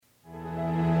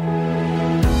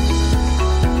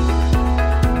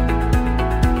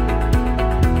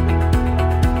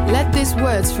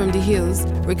words from the hills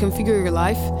reconfigure your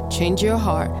life, change your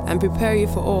heart, and prepare you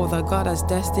for all that God has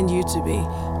destined you to be.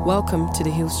 Welcome to the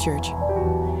Hills Church.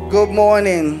 Good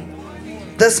morning.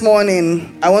 This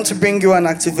morning, I want to bring you an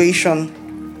activation.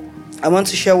 I want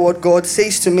to share what God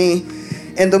says to me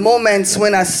in the moments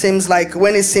when it seems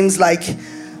like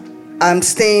I'm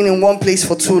staying in one place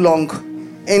for too long.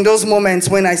 In those moments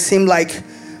when I seem like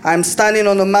I'm standing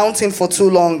on a mountain for too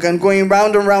long and going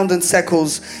round and round in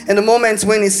circles. In the moments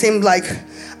when it seemed like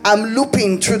I'm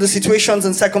looping through the situations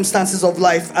and circumstances of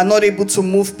life and not able to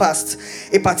move past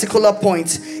a particular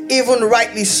point, even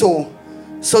rightly so.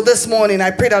 So this morning,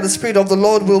 I pray that the Spirit of the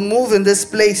Lord will move in this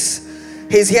place.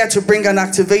 He's here to bring an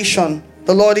activation.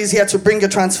 The Lord is here to bring a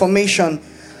transformation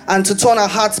and to turn our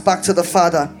hearts back to the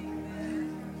Father.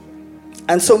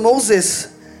 And so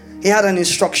Moses, he had an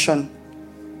instruction.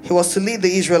 He was to lead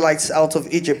the Israelites out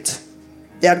of Egypt.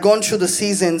 They had gone through the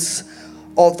seasons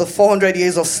of the 400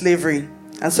 years of slavery,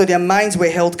 and so their minds were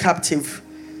held captive.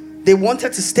 They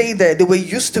wanted to stay there. They were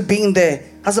used to being there.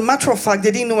 As a matter of fact,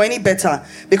 they didn't know any better,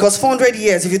 because 400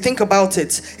 years, if you think about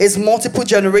it, is multiple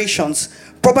generations,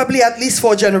 probably at least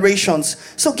 4 generations.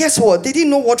 So guess what? They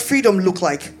didn't know what freedom looked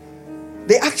like.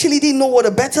 They actually didn't know what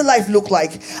a better life looked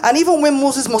like. And even when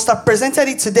Moses must have presented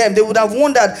it to them, they would have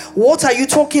wondered, what are you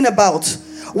talking about?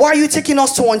 Why are you taking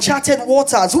us to uncharted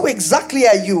waters? Who exactly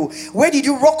are you? Where did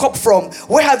you rock up from?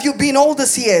 Where have you been all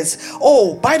these years?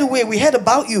 Oh, by the way, we heard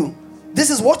about you. This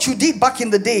is what you did back in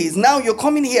the days. Now you're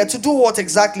coming here to do what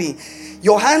exactly?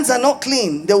 Your hands are not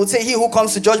clean. They would say, he who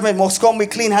comes to judgment must come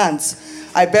with clean hands.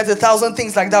 I bet 1,000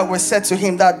 things like that were said to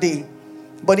him that day.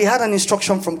 But he had an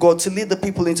instruction from God to lead the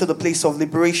people into the place of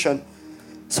liberation.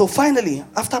 So finally,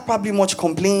 after probably much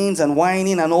complaints and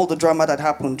whining and all the drama that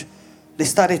happened, they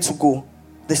started to go.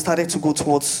 They started to go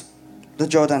towards the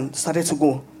Jordan, started to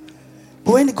go.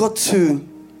 But when they got to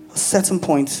a certain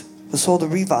point, they saw the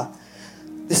river.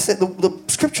 They said, the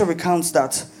scripture recounts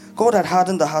that God had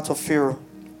hardened the heart of Pharaoh.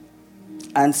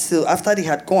 And so after they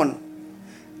had gone,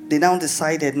 they now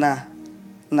decided, nah,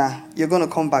 you're going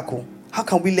to come back home. How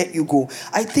can we let you go?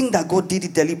 I think that God did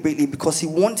it deliberately because he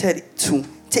wanted to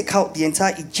take out the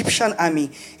entire Egyptian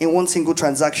army in one single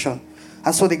transaction.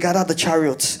 And so they gathered the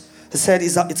chariots. They said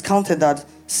it's counted that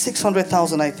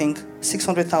 600,000, I think,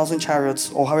 600,000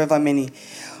 chariots or however many,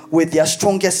 with their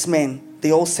strongest men,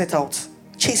 they all set out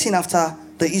chasing after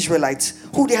the Israelites,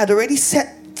 who they had already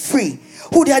set free,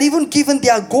 who they had even given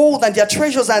their gold and their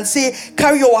treasures and say,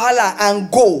 carry your wahala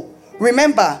and go.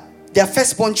 Remember, their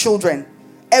firstborn children.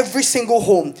 Every single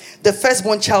home, the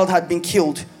firstborn child had been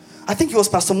killed. I think it was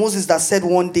Pastor Moses that said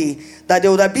one day that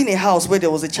there would have been a house where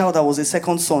there was a child that was a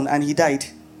second son and he died.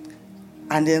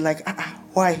 And they're like,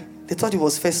 why? They thought it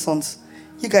was first sons.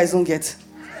 You guys don't get.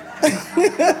 I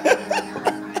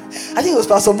think it was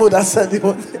Pastor Mo that said it.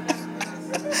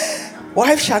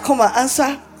 Wife shall come and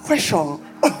answer question.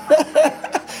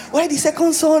 Why the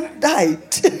second son died?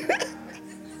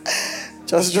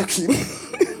 Just joking.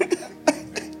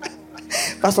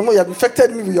 Pastor Mo, you have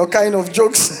infected me with your kind of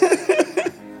jokes.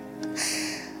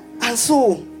 And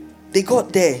so they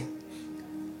got there.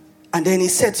 And then he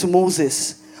said to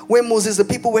Moses, when Moses, the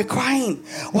people were crying,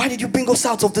 why did you bring us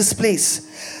out of this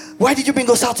place? Why did you bring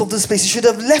us out of this place? You should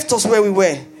have left us where we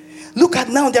were. Look at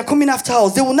now, they're coming after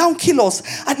us. They will now kill us.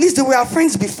 At least they were our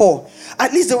friends before.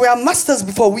 At least they were our masters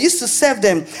before. We used to serve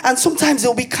them. And sometimes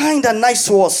they'll be kind and nice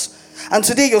to us. And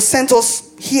today you sent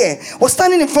us here. We're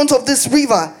standing in front of this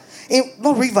river.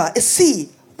 A sea.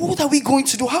 What are we going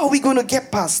to do? How are we going to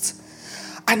get past?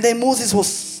 And then Moses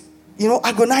was,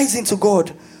 agonizing to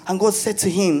God. And God said to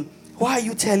him, why are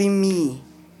you telling me?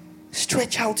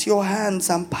 Stretch out your hands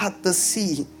and part the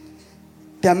sea.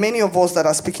 There are many of us that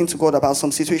are speaking to God about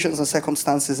some situations and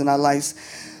circumstances in our lives.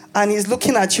 And he's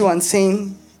looking at you and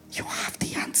saying, you have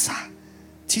the answer.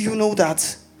 Do you know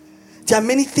that? There are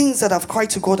many things that I've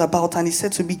cried to God about. And he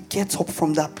said to me, get up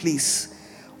from that place.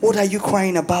 What are you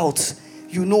crying about?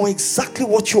 You know exactly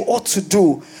what you ought to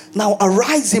do. Now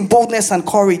arise in boldness and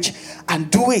courage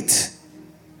and do it.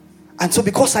 And so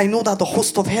because I know that the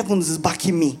host of heavens is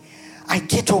backing me, I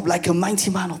get up like a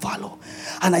mighty man of valor.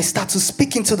 And I start to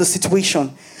speak into the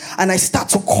situation. And I start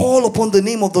to call upon the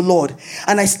name of the Lord.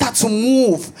 And I start to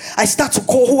move. I start to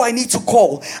call who I need to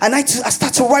call. And I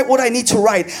start to write what I need to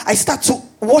write. I start to,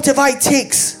 whatever it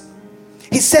takes.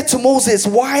 He said to Moses,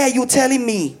 why are you telling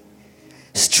me?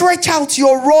 Stretch out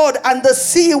your rod and the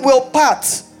sea will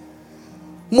part.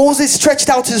 Moses stretched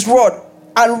out his rod.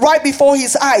 And right before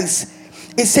his eyes,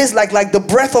 it says like the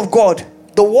breath of God,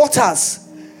 the waters,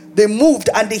 they moved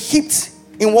and they heaped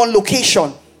in one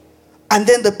location. And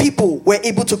then the people were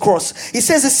able to cross. He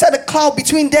says he set a cloud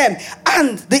between them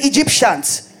and the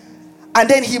Egyptians. And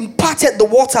then he parted the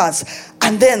waters.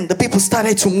 And then the people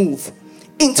started to move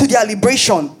into their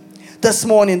liberation. This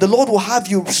morning, the Lord will have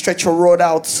you stretch your rod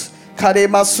out.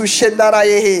 Spirit of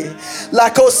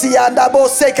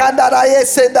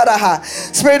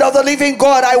the living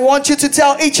God, I want you to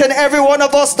tell each and every one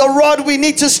of us the rod we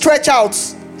need to stretch out.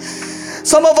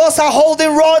 Some of us are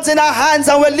holding rods in our hands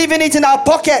and we're leaving it in our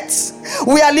pockets.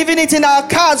 We are leaving it in our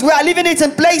cars. We are leaving it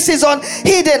in places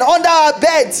hidden under our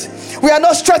beds. We are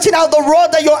not stretching out the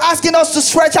rod that you're asking us to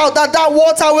stretch out, that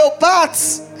water will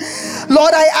pass.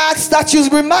 Lord, I ask that you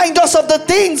remind us of the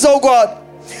things, oh God,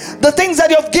 the things that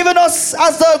you have given us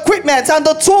as the equipment and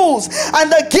the tools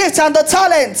and the gifts and the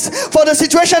talents for the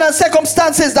situation and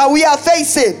circumstances that we are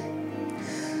facing.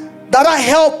 That our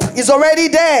help is already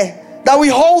there. That we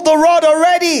hold the rod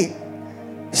already.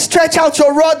 Stretch out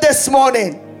your rod this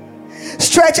morning.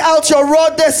 Stretch out your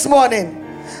rod this morning.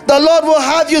 The Lord will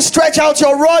have you stretch out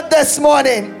your rod this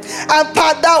morning and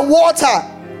pat that water.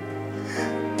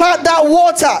 Pat that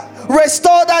water.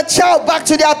 Restore that child back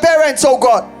to their parents, oh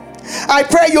God. I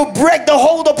pray you break the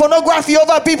hold of pornography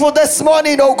over people this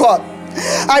morning, oh God.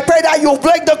 I pray that you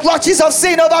break the clutches of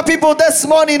sin over people this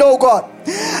morning, oh God.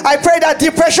 I pray that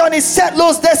depression is set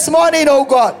loose this morning, oh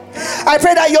God. I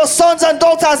pray that your sons and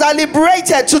daughters are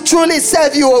liberated to truly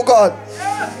serve you, oh God.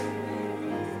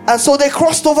 And so they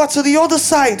crossed over to the other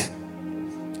side.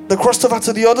 They crossed over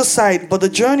to the other side, but the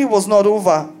journey was not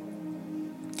over.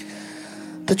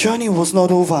 The journey was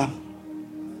not over.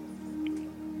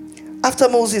 After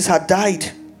Moses had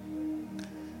died,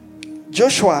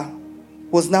 Joshua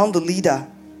was now the leader.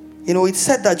 You know, it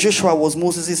said that Joshua was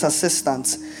Moses' assistant.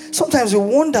 Sometimes we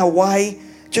wonder why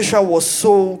Joshua was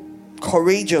so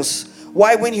courageous.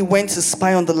 Why when he went to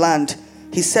spy on the land,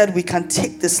 he said, we can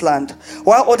take this land.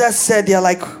 While others said we are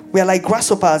like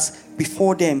grasshoppers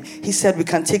before them, he said, we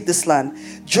can take this land.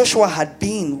 Joshua had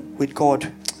been with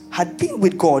God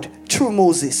through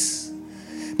Moses.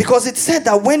 Because it said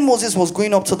that when Moses was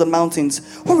going up to the mountains,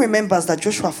 who remembers that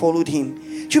Joshua followed him?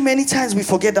 Many times we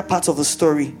forget that part of the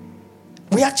story.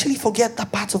 We actually forget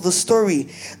that part of the story,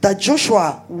 that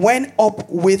Joshua went up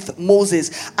with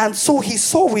Moses, and so he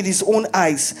saw with his own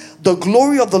eyes the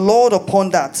glory of the Lord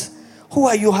upon that. Who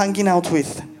are you hanging out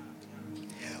with?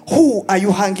 Who are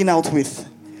you hanging out with?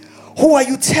 Who are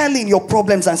you telling your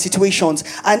problems and situations?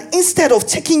 And instead of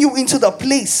taking you into the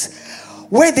place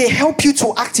where they help you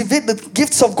to activate the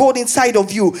gifts of God inside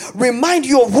of you, remind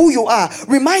you of who you are,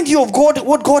 remind you of God,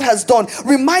 what God has done,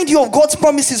 remind you of God's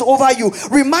promises over you,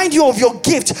 remind you of your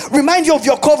gift, remind you of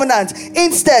your covenant.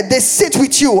 Instead, they sit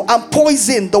with you and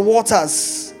poison the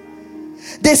waters.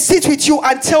 They sit with you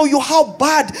and tell you how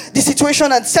bad the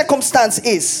situation and circumstance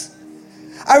is.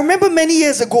 I remember many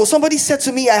years ago, somebody said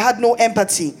to me I had no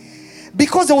empathy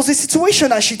because there was a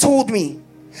situation and she told me.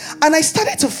 And I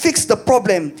started to fix the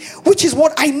problem, which is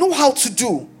what I know how to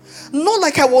do. Not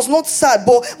like I was not sad,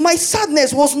 but my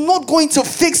sadness was not going to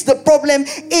fix the problem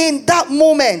in that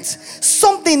moment.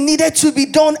 Something needed to be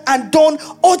done and done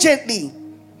urgently.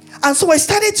 And so I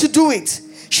started to do it.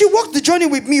 She walked the journey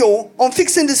with me on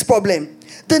fixing this problem.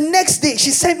 The next day,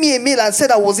 she sent me a mail and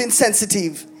said I was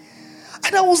insensitive.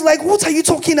 And I was like, what are you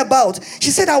talking about?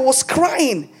 She said I was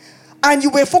crying and you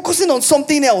were focusing on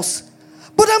something else.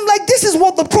 But I'm like, this is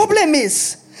what the problem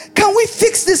is. Can we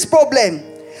fix this problem?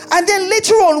 And then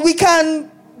later on, we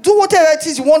can do whatever it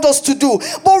is you want us to do.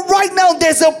 But right now,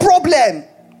 there's a problem.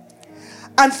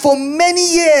 And for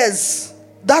many years,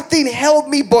 that thing held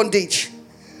me bondage.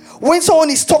 When someone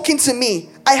is talking to me,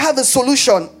 I have a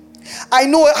solution. I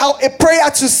know how a prayer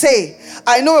to say.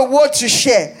 I know a word to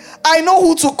share. I know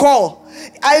who to call.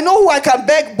 I know who I can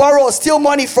beg, borrow, or steal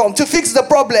money from to fix the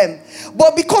problem.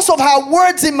 But because of her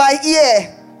words in my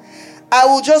ear, I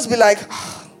will just be like,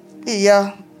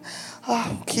 yeah,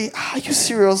 okay, are you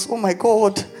serious? Oh my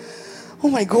God.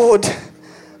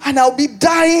 And I'll be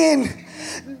dying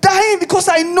because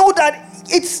I know that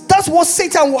that's what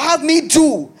Satan will have me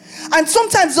do. And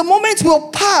sometimes the moment will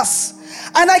pass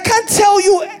and I can't tell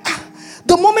you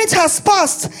the moment has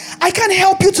passed. I can't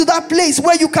help you to that place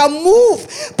where you can move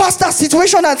past that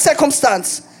situation and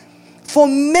circumstance. For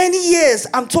many years,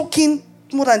 I'm talking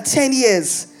more than 10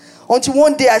 years, until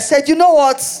one day I said, you know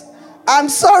what? I'm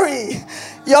sorry.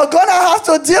 You're gonna have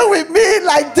to deal with me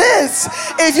like this.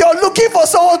 If you're looking for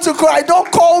someone to cry, don't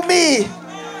call me.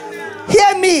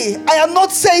 Hear me. I am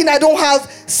not saying I don't have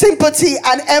sympathy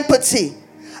and empathy.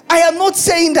 I am not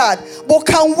saying that. But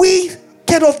can we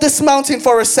get off this mountain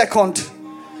for a second?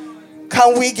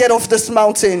 Can we get off this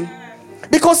mountain?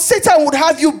 Because Satan would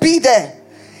have you be there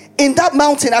in that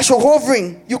mountain as you're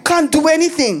hovering. You can't do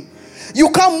anything. you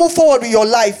can't move forward with your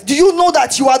life. Do you know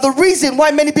that you are the reason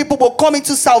why many people will come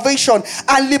into salvation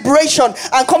and liberation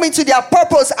and come into their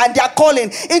purpose and their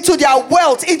calling, into their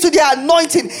wealth, into their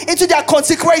anointing, into their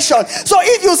consecration? So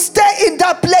if you stay in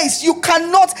that place, you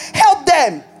cannot help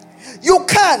them. You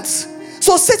can't.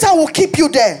 So Satan will keep you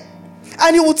there,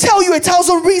 and he will tell you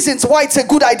 1,000 reasons why it's a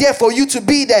good idea for you to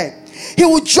be there. He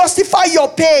will justify your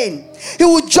pain. He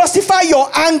will justify your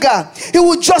anger. He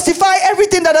will justify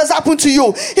everything that has happened to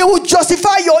you. He will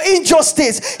justify your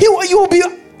injustice. You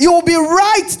will be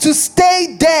right to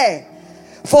stay there.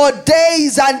 For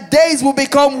days and days will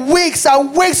become weeks,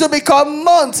 and weeks will become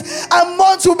months, and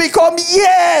months will become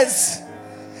years.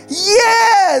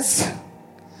 Years.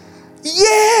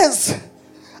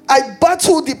 I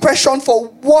battled depression for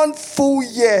 1 full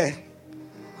year.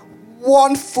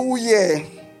 1 full year.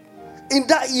 In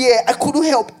that year, I couldn't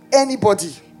help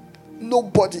anybody.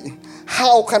 Nobody.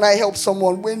 How can I help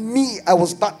someone when I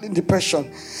was battling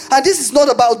depression? And this is not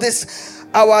about this,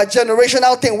 our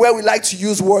generational thing where we like to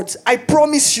use words. I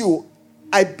promise you,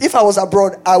 if I was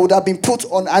abroad, I would have been put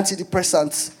on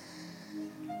antidepressants.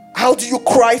 How do you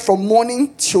cry from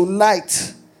morning till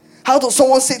night? How does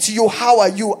someone say to you, how are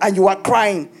you? And you are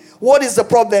crying. What is the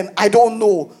problem? I don't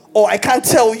know. Or I can't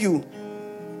tell you.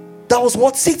 That was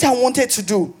what Satan wanted to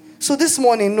do. So this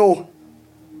morning, no.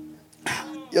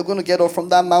 You're going to get up from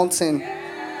that mountain.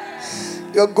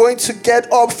 You're going to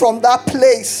get up from that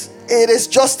place. It is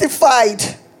justified.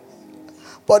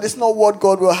 But it's not what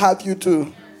God will have you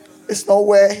do. It's not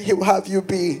where He will have you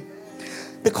be.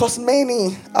 Because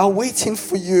many are waiting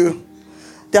for you.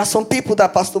 There are some people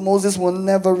that Pastor Moses will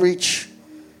never reach.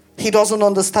 He doesn't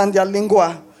understand their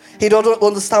lingua. He doesn't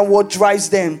understand what drives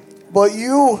them. But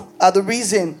you are the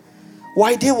reason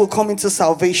why they will come into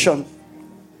salvation.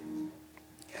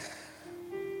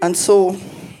 And so,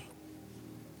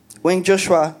 when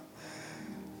Joshua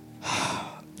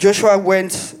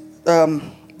went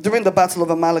during the battle of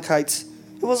Amalekites,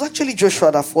 it was actually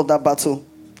Joshua that fought that battle.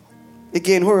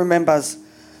 Again, who remembers?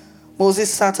 Moses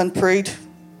sat and prayed,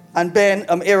 and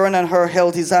Aaron and Hur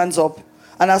held his hands up.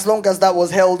 And as long as that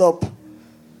was held up,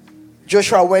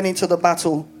 Joshua went into the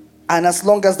battle. And as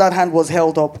long as that hand was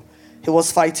held up, he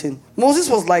was fighting. Moses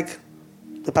was like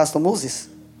the Pastor Moses,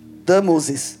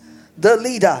 the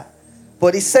leader.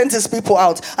 But he sent his people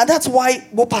out. And that's why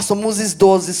what Pastor Moses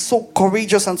does is so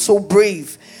courageous and so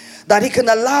brave, that he can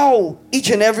allow each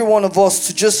and every one of us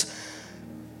to just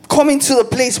come into the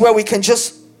place where we can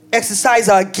just exercise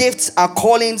our gifts, our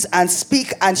callings, and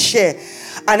speak and share.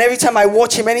 And every time I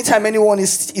watch him, anytime anyone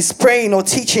is praying or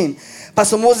teaching,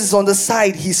 Pastor Moses is on the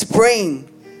side, he's praying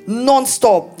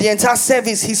non-stop. The entire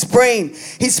service, he's praying.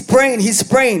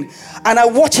 And I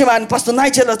watch him, and Pastor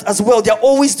Nigel as well. They're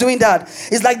always doing that.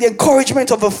 It's like the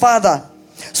encouragement of a father.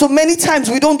 So many times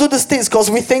we don't do these things because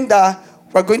we think that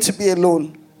we're going to be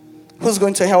alone. Who's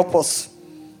going to help us?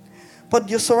 But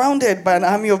you're surrounded by an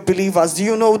army of believers. Do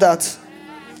you know that?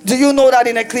 Do you know that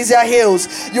in Ecclesia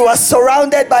Hills, you are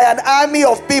surrounded by an army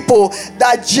of people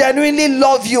that genuinely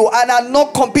love you and are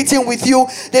not competing with you?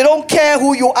 They don't care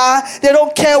who you are. They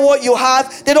don't care what you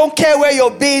have. They don't care where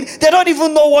you've been. They don't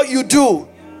even know what you do.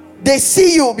 They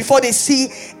see you before they see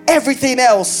everything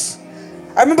else.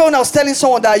 I remember when I was telling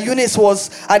someone that Eunice was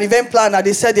an event planner,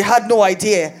 they said they had no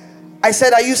idea. I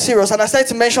said, are you serious? And I started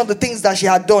to mention the things that she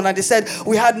had done, and they said,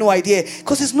 we had no idea.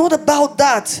 Because it's not about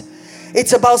that.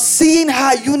 It's about seeing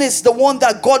her, Eunice, the one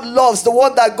that God loves, the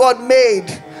one that God made.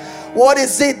 What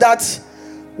is it that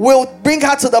will bring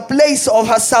her to the place of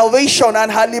her salvation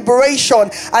and her liberation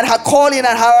and her calling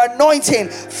and her anointing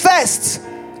first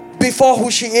before who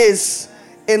she is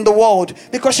in the world?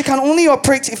 Because she can only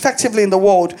operate effectively in the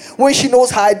world when she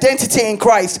knows her identity in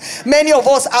Christ. Many of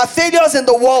us are failures in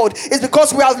the world is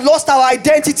because we have lost our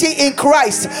identity in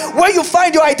Christ. When you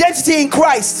find your identity in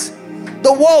Christ,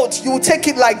 the world, you will take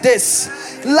it like this.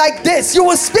 You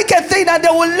will speak a thing and they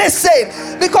will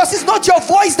listen, because it's not your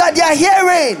voice that they are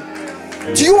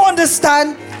hearing. Do you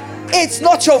understand? It's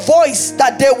not your voice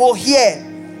that they will hear.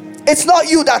 It's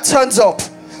not you that turns up.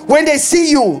 When they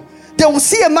see you, they will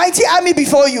see a mighty army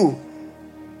before you.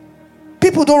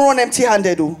 People don't run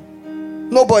empty-handed.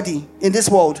 Nobody in this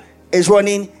world is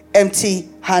running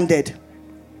empty-handed.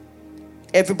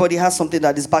 Everybody has something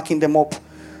that is backing them up.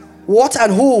 What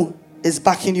and who is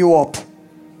backing you up?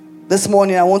 This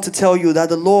morning I want to tell you that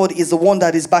the Lord is the one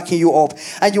that is backing you up,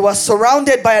 and you are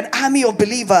surrounded by an army of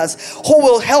believers who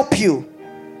will help you.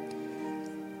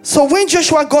 So when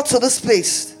Joshua got to this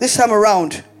place this time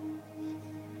around,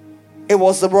 it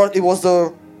was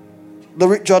the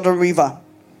Jordan River.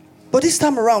 But this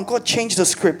time around, God changed the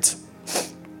script.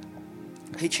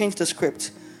 He changed the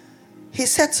script. He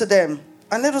said to them,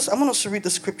 And I want us to read the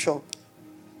scripture.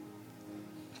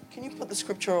 Can you put the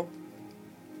scripture up?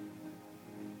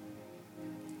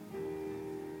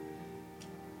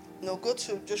 No, go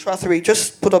to Joshua 3.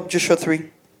 Just put up Joshua 3.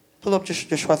 Pull up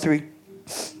Joshua 3.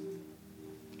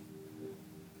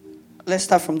 Let's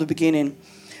start from the beginning.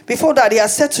 Before that, he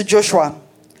has said to Joshua,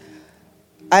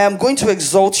 I am going to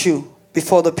exalt you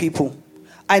before the people.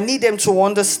 I need them to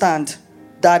understand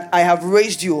that I have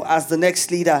raised you as the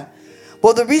next leader.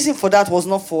 But the reason for that was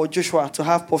not for Joshua to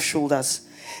have puffed shoulders.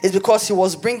 It's because he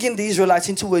was bringing the Israelites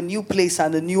into a new place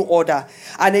and a new order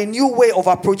and a new way of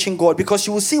approaching God. Because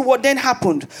you will see what then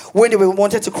happened when they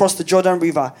wanted to cross the Jordan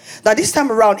River. Now this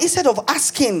time around, instead of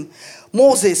asking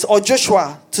Moses or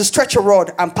Joshua to stretch a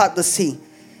rod and part the sea,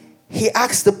 he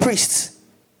asked the priests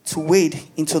to wade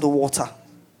into the water.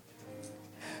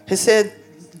 He said,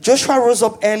 Joshua rose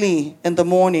up early in the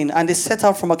morning and they set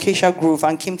out from Acacia Grove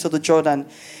and came to the Jordan.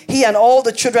 He and all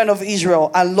the children of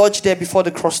Israel are lodged there before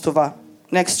they crossed over.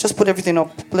 Next, just put everything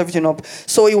up. Pull everything up.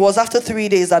 So it was after 3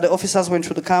 days that the officers went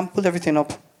through the camp. Put everything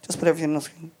up. Just put everything up.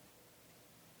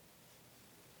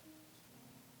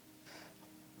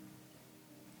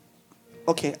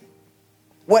 Okay.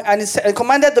 And it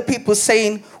commanded the people,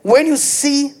 saying, when you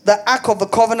see the ark of the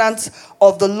covenant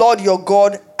of the Lord your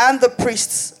God and the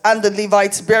priests and the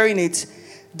Levites bearing it,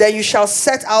 then you shall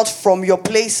set out from your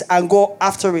place and go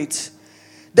after it.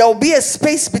 There will be a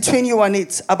space between you and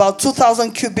it, about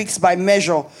 2,000 cubits by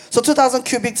measure. So 2,000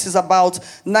 cubits is about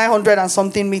 900 and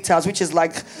something meters, which is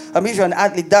like, if you're an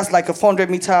athlete, that's like a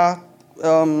 400-meter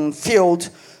field,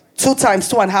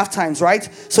 2.5 times, right?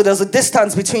 So there's a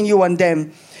distance between you and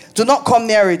them. Do not come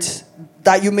near it,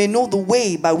 that you may know the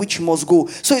way by which you must go.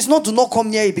 So it's not do not come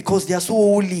near it because they are so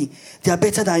holy. They are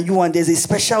better than you and there's a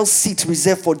special seat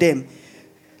reserved for them.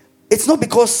 It's not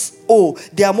because,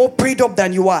 they are more prayed up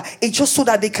than you are. It's just so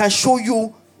that they can show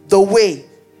you the way.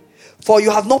 For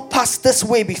you have not passed this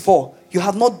way before. You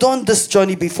have not done this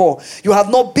journey before. You have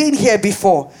not been here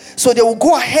before. So they will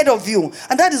go ahead of you.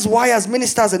 And that is why as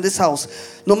ministers in this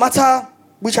house, no matter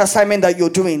which assignment that you're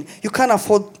doing, you can't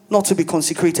afford not to be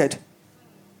consecrated.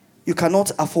 You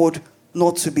cannot afford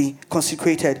not to be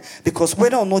consecrated. Because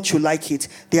whether or not you like it,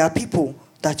 there are people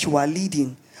that you are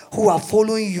leading who are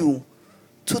following you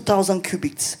 2,000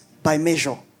 cubits by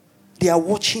measure. They are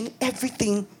watching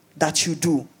everything that you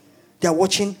do. They are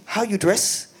watching how you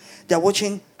dress. They are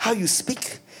watching how you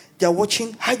speak. They are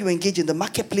watching how you engage in the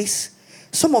marketplace.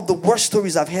 Some of the worst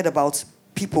stories I've heard about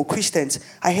people, Christians,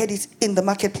 I heard it in the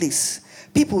marketplace.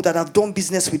 People that have done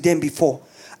business with them before.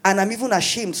 And I'm even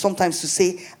ashamed sometimes to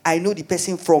say, I know the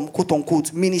person from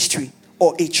quote-unquote ministry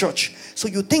or a church. So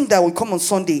you think that will come on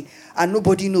Sunday and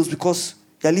nobody knows because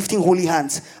they're lifting holy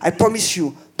hands. I promise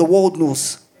you, the world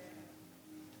knows.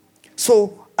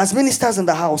 So, as ministers in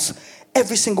the house,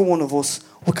 every single one of us,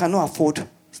 we cannot afford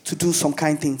to do some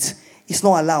kind things. It's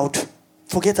not allowed.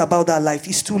 Forget about that life.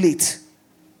 It's too late.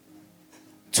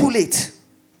 Too late.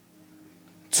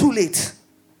 Too late.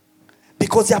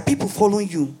 Because there are people following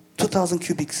you, 2,000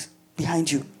 cubics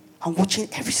behind you, and watching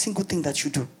every single thing that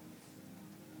you do.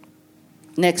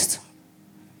 Next.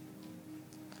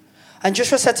 And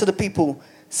Joshua said to the people,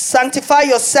 sanctify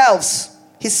yourselves.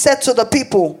 He said to the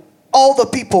people, all the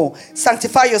people,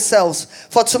 sanctify yourselves.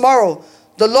 For tomorrow,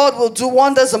 the Lord will do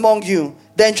wonders among you.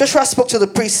 Then Joshua spoke to the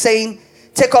priests, saying,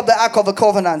 take up the ark of the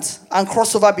covenant and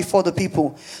cross over before the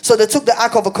people. So they took the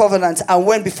ark of the covenant and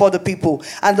went before the people.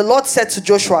 And the Lord said to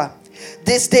Joshua,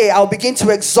 this day I'll begin to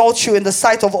exalt you in the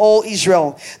sight of all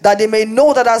Israel, that they may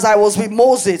know that as I was with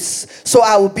Moses, so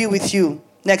I will be with you.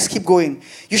 Next, keep going.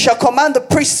 You shall command the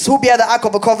priests who bear the ark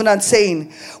of the covenant,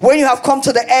 saying, when you have come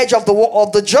to the edge of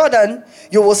the Jordan,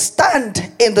 you will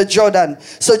stand in the Jordan.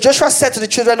 So Joshua said to the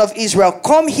children of Israel,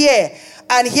 come here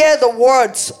and hear the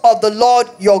words of the Lord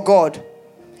your God.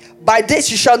 By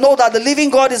this you shall know that the living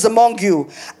God is among you,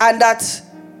 and that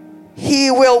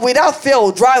he will without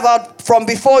fail drive out from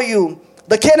before you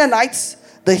the Canaanites,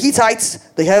 the Hittites,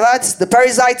 the Hivites, the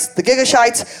Perizzites, the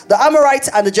Girgashites, the Amorites,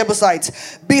 and the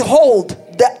Jebusites. Behold,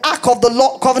 the ark of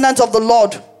the covenant of the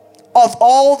Lord of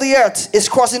all the earth is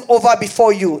crossing over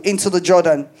before you into the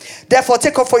Jordan. Therefore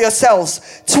take up for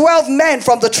yourselves 12 men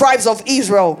from the tribes of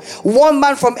Israel, 1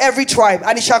 man from every tribe.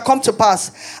 And it shall come to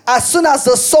pass, as soon as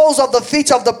the soles of the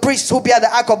feet of the priests who bear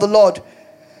the ark of the Lord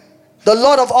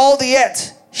of all the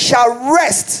earth, shall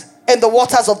rest in the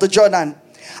waters of the Jordan,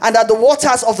 and that the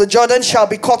waters of the Jordan shall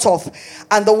be cut off,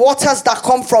 and the waters that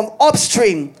come from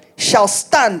upstream shall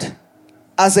stand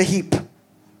as a heap.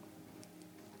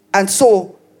 And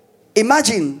so,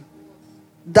 imagine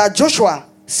that Joshua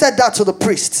said that to the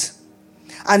priests,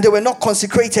 and they were not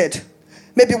consecrated.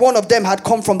 Maybe one of them had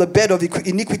come from the bed of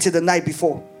iniquity the night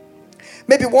before.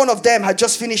 Maybe one of them had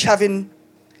just finished having,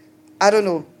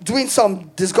 doing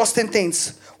some disgusting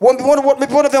things. Maybe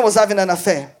one of them was having an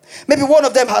affair. Maybe one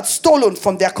of them had stolen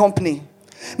from their company.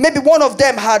 Maybe one of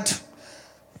them had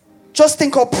just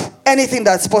think up anything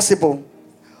that's possible.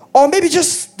 Or maybe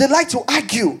just they like to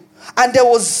argue and there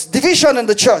was division in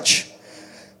the church.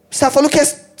 Mr.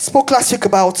 Faluke spoke last week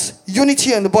about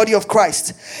unity in the body of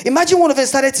Christ. Imagine one of them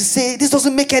started to say, this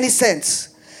doesn't make any sense.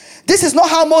 This is not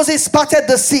how Moses parted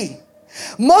the sea.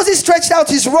 Moses stretched out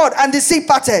his rod and the sea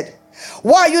parted.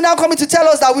 Why are you now coming to tell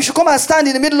us that we should come and stand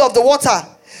in the middle of the water?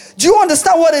 Do you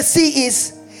understand what a sea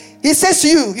is? He says to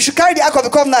you, you should carry the Ark of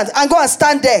the Covenant and go and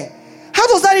stand there. How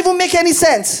does that even make any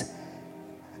sense?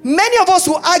 Many of us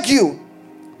who argue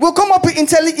will come up with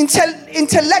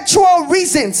intellectual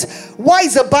reasons why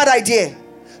it's a bad idea.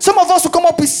 Some of us will come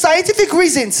up with scientific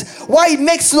reasons why it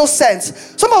makes no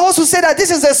sense. Some of us will say that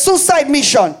this is a suicide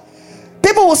mission.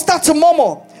 People will start to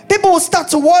murmur. People will start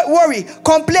to worry,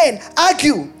 complain,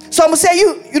 argue. So I'm going to say,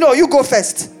 you go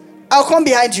first. I'll come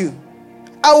behind you.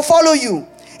 I will follow you.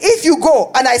 If you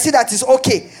go and I see that it's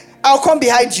okay, I'll come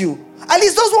behind you. At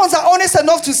least those ones are honest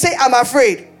enough to say, I'm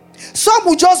afraid. Some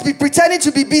will just be pretending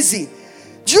to be busy.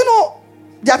 Do you know,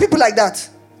 there are people like that.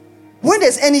 When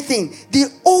there's anything, they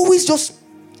always just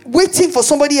waiting for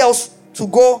somebody else to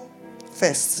go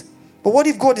first. But what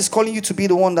if God is calling you to be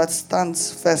the one that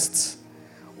stands first?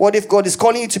 What if God is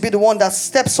calling you to be the one that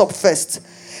steps up first?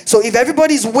 So if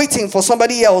everybody is waiting for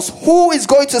somebody else, who is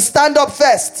going to stand up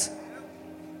first?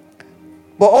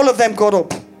 But all of them got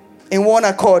up in one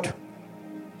accord,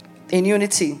 in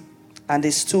unity, and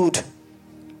they stood.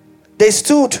 They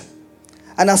stood.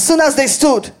 And as soon as they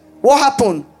stood, what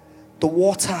happened? The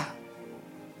water.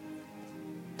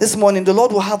 This morning, the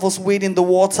Lord will have us wade in the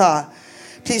water.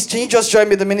 Please, can you just join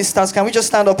me, the ministers? Can we just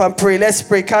stand up and pray? Let's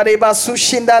pray. As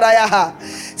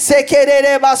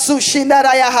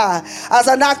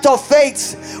an act of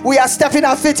faith, we are stepping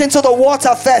our feet into the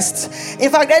water first.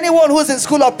 In fact, anyone who's in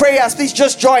school of prayers, please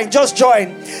just join. Just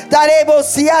join.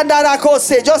 Just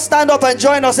stand up and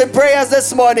join us in prayers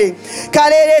this morning.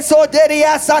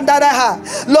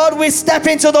 Lord, we step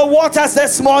into the waters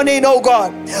this morning, oh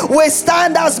God. We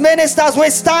stand as ministers. We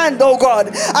stand, oh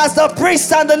God, as the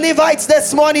priests and the Levites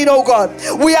this morning, oh God.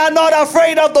 We are not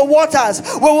afraid of the waters.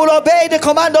 We will obey the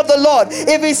command of the Lord.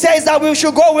 If He says that we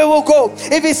should go, we will go.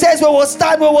 If He says we will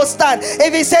stand, we will stand.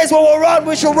 If He says we will run,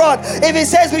 we should run. If He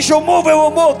says we should move, we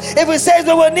will move. If He says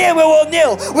we will kneel, we will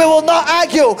kneel. We will not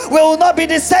argue. We will not be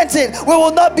dissenting. We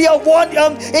will not be of one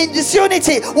in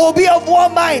disunity. We will be of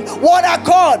one mind, one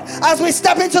accord. As we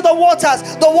step into the waters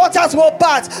will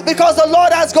part, because the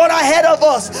Lord has gone ahead of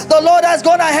us. The Lord has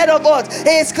gone ahead of us.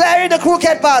 He is clearing the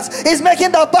crooked paths. He's making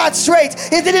the path straight.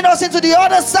 He's leading us into the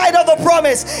other side of the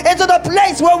promise, into the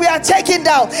place where we are taking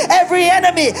down every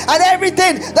enemy and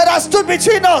everything that has stood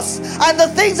between us and the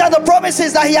things and the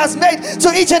promises that He has made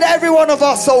to each and every one of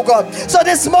us, oh God. So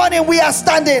this morning we are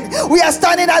standing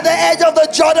at the edge of the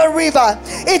Jordan River,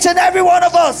 each and every one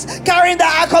of us carrying the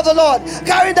ark of the Lord,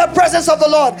 carrying the presence of the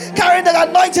Lord, carrying the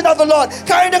anointing of the Lord,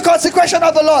 carrying the consecration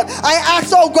of the Lord. I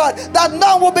ask, oh God, that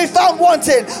none will be found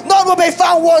wanting. None will be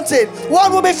found wanting.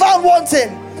 One will be found wanting.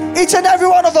 Each and every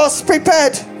one of us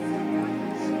prepared.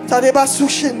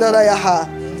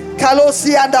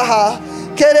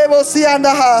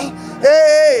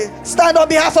 Hey, stand on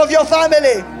behalf of your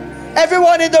family.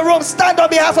 Everyone in the room, stand on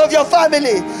behalf of your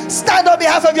family. Stand on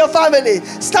behalf of your family.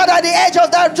 Stand at the edge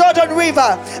of that Jordan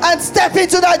River and step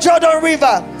into that Jordan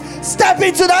River. Step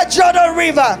into that Jordan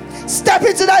River. Step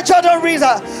into that Jordan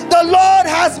River. The Lord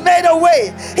has made a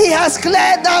way. He has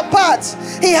cleared that path.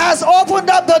 He has opened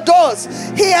up the doors.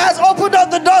 He has opened up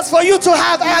the doors for you to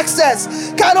have access.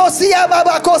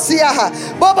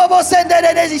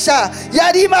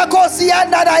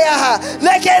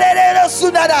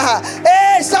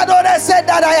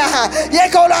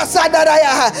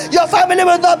 Your family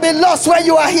will not be lost when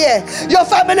you are here. Your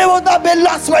family will not be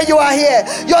lost when you are here.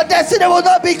 Your destiny will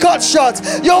not be cut short.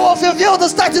 You will fulfill the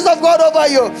statutes of God over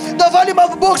you. The volume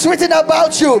of books written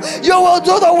about you. You will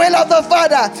do the will of the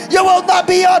Father. You will not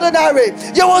be ordinary.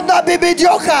 You will not be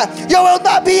mediocre. You will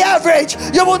not be average.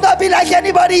 You will not be like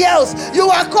anybody else. You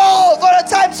are called for a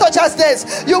time such as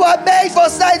this. You are made for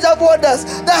signs and wonders.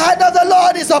 The hand of the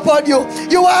Lord is upon you.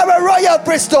 You are a royal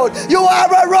priesthood. You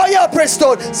are a royal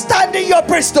priesthood. Stand in your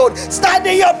priesthood. Stand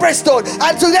in your priesthood.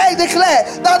 And today declare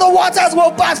that the waters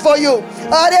will pass for you.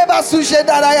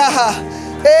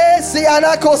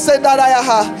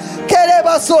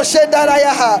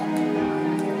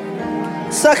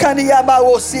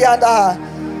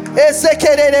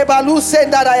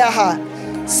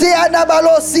 Siana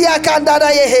balo sia kandara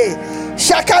yehe.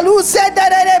 Shakalu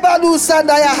sendere balu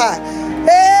sandayaha.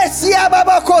 Sia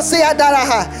babako sia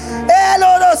daraha.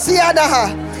 Lolo sia daha.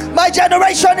 My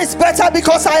generation is better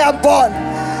because I am born.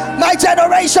 My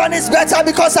generation is better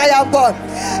because I am born.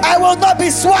 I will not be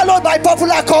swallowed by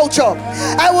popular culture.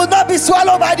 I will not be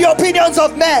swallowed by the opinions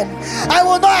of men. I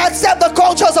will not accept the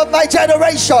cultures of my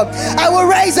generation. I will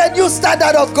raise a new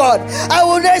standard of God. I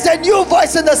will raise a new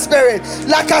voice in the spirit.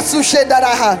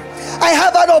 I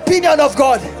have an opinion of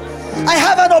God. I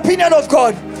have an opinion of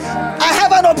God. I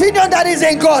have an opinion that is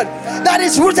in God, that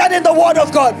is rooted in the word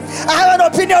of God. I have an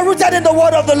opinion rooted in the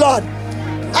word of the Lord,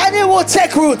 and it will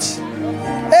take root.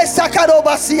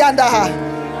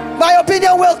 My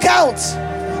opinion will count.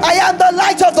 I am the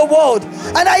light of the world,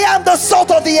 and I am the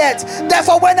salt of the earth.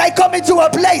 Therefore, when I come into a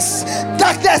place,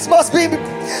 darkness must move,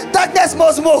 darkness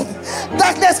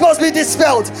must be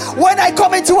dispelled. When I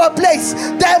come into a place,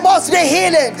 there must be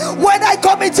healing. When I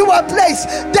come into a place,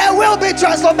 there will be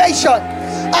transformation.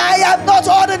 I am not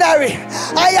ordinary.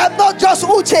 I am not just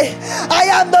Uche. I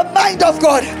am the mind of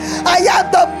God. I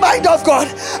am the mind of God.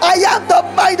 I am the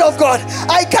mind of God.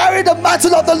 I carry the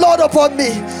mantle of the Lord upon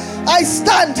me. I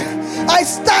stand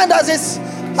as his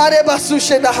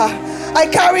I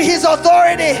carry his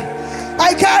authority.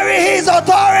 I carry his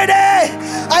authority.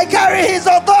 I carry his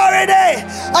authority.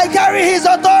 I carry his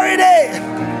authority.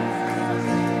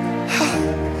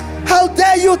 How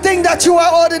dare you think that you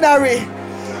are ordinary?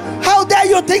 How dare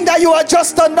you think that you are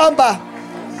just a number?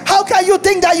 How can you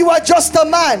think that you are just a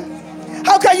man?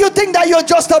 How can you think that you're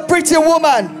just a pretty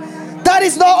woman? That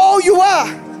is not all you are.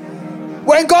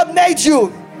 When God made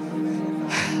you,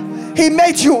 he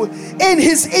made you in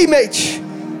his image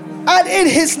and in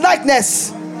his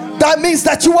likeness. That means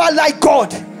that you are like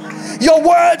God. Your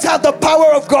words have the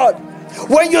power of God.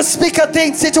 When you speak a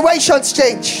thing, situations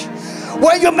change.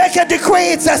 When you make a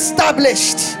decree, it's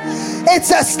established.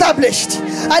 It's established.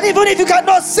 And even if you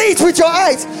cannot see it with your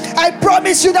eyes, I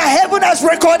promise you that heaven has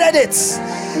recorded it.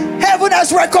 Heaven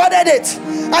has recorded it.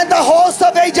 And the host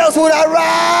of angels will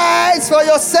arise for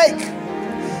your sake.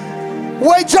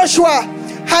 When Joshua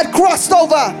had crossed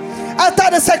over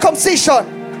after the circumcision,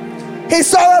 he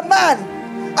saw a man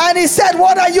and he said,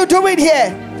 "What are you doing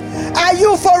here? Are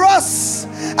you for us?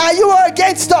 Are you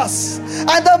against us?"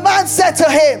 And the man said to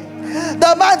him,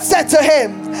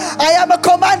 "I am a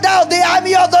commander of the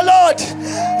army of the Lord.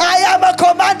 I am a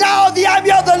commander of the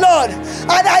army of the Lord,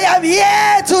 and I am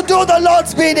here to do the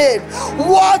Lord's bidding.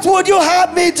 What would you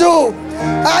have me do?"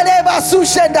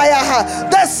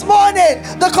 This morning,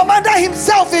 the commander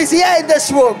himself is here in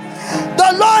this room.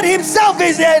 The Lord himself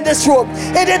is here in this room.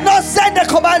 He did not send the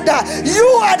commander. You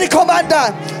are the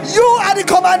commander. You are the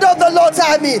commander of the Lord's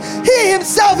army. He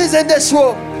himself is in this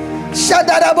room.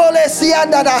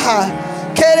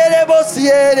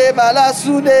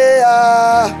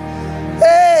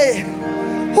 Hey,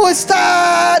 who is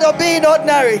tired of being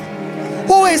ordinary?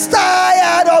 Who is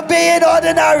tired of being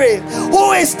ordinary?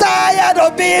 Who is tired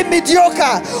of being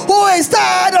mediocre? Who is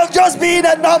tired of just being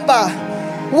a number?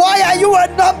 Why are you a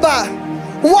number?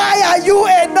 Why are you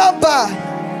a number?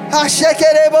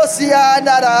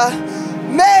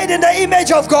 Made in the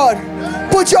image of God.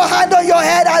 Put your hand on your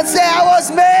head and say, "I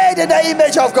was made in the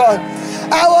image of God.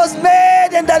 I was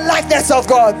made in the likeness of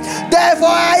God. Therefore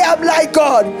I am like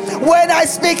God. When I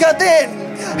speak a thing,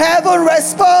 heaven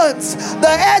responds.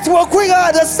 The earth will quiver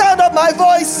at the sound of my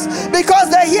voice, because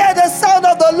they hear the sound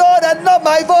of the Lord and not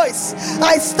my voice.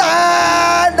 I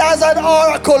stand as an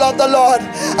oracle of the Lord.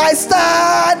 I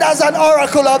stand as an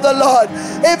oracle of the Lord.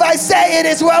 If I say it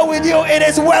is well with you, it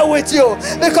is well with you,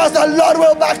 because the Lord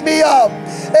will back me up.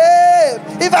 Hey,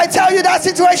 if I tell you that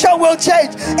situation will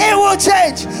change, it will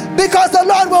change, because the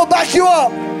Lord will back you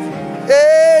up.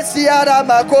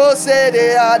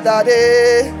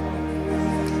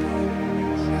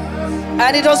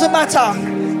 And it doesn't matter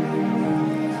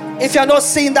if you're not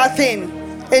seeing that thing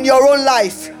in your own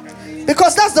life,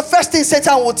 because that's the first thing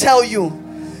Satan will tell you.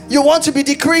 You want to be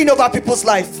decreeing over people's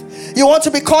life. You want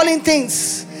to be calling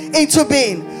things into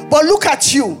being. But look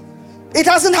at you. It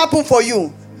hasn't happened for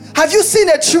you. Have you seen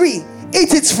a tree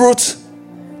eat its fruit?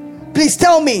 Please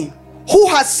tell me, who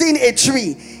has seen a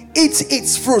tree eat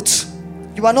its fruit?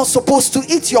 You are not supposed to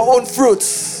eat your own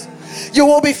fruits. You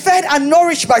will be fed and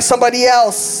nourished by somebody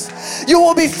else. You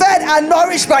will be fed and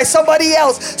nourished by somebody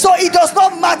else. So it does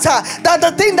not matter that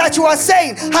the thing that you are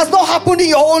saying has not happened in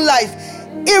your own life.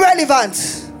 Irrelevant.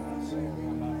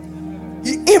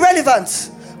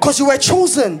 Irrelevant. Because you were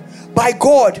chosen by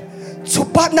God to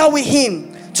partner with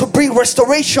him to bring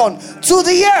restoration to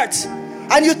the earth.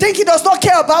 And you think he does not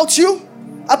care about you?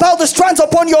 About the strands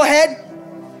upon your head?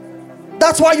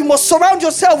 That's why you must surround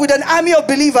yourself with an army of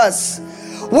believers.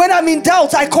 When I'm in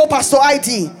doubt, I call Pastor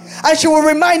ID, and she will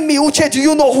remind me, Uche, do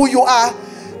you know who you are?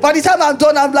 By the time I'm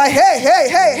done, I'm like,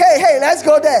 hey, let's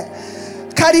go there.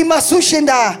 Karima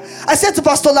Sushinda. I said to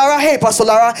Pastor Lara, hey, Pastor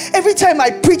Lara, every time I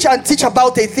preach and teach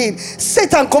about a thing,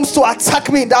 Satan comes to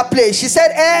attack me in that place. She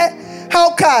said,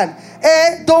 how can?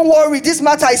 Don't worry, this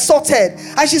matter is sorted.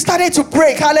 And she started to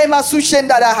pray.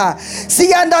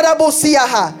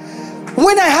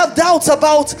 When I have doubts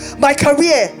about my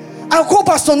career, I'll call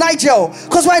Pastor Nigel,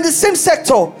 because we're in the same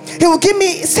sector. He will give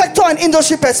me sector and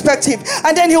industry perspective,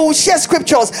 and then he will share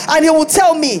scriptures and he will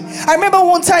tell me. I remember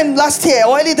one time last year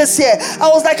or early this year, I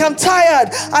was like, I'm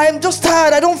tired. I'm just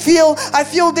tired. I feel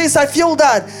this, I feel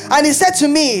that. And he said to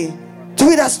me, do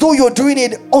it as though you're doing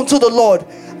it unto the Lord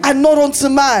and not unto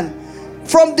man.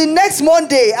 From the next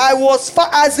Monday, I was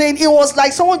it was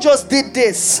like someone just did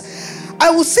this.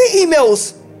 I will see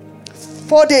emails.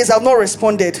 4 days I've not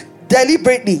responded.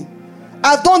 Deliberately.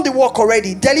 I've done the work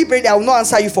already. Deliberately, I will not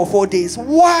answer you for 4 days.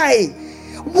 Why?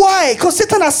 Because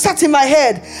Satan has sat in my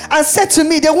head and said to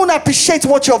me, they won't appreciate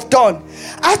what you've done.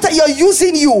 After you're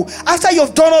using you, after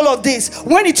you've done all of this,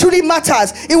 when it truly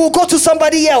matters, it will go to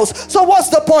somebody else. So what's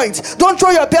the point? Don't throw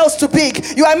your bells too big.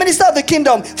 You are a minister of the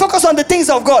kingdom. Focus on the things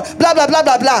of God. Blah, blah, blah,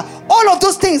 blah, blah. All of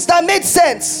those things, that made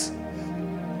sense.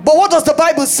 But what does the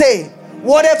Bible say?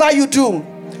 Whatever you do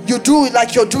it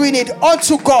like you're doing it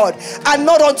unto God and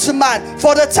not unto man,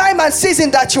 for the time and season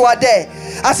that you are there.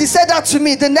 As he said that to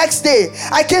me, the next day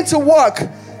I came to work.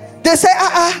 They say,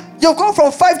 you've gone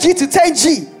from 5G to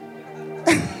 10G.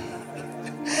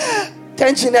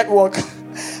 10G network.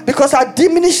 Because I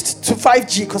diminished to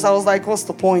 5G, because I was like, what's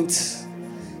the point?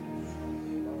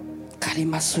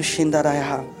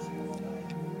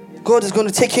 God is going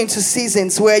to take you into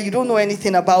seasons where you don't know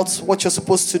anything about what you're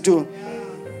supposed to do.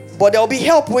 But there will be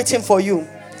help waiting for you.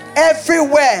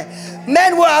 Everywhere.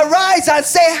 Men will arise and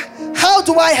say, how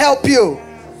do I help you?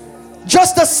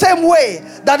 Just the same way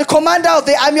that the commander of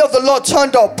the army of the Lord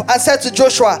turned up and said to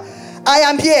Joshua, I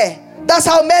am here. That's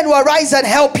how men will arise and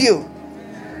help you.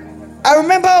 I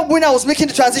remember when I was making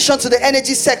the transition to the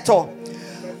energy sector.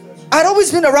 I'd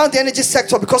always been around the energy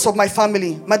sector because of my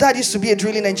family. My dad used to be a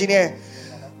drilling engineer,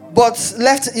 but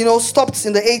left, stopped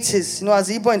in the 80s. As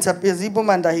Igbo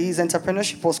man that he is,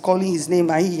 entrepreneurship was calling his name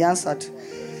and he answered.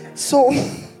 So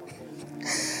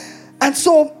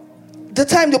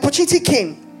the opportunity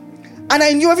came, and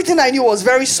I knew everything I knew was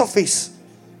very surface,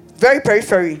 very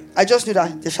periphery. I just knew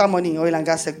that the share money in oil and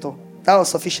gas sector, that was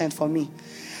sufficient for me.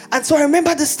 And so I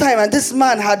remember this time, and this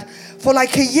man had, for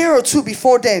like a year or two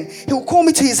before then, he would call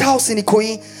me to his house in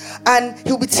Ikoyi, and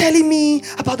he'll be telling me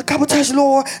about the cabotage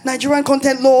law, Nigerian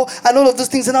content law, and all of those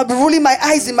things. And I'll be rolling my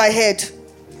eyes in my head.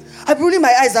 I'll be rolling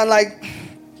my eyes and like,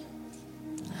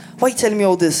 why are you telling me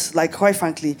all this? Like, quite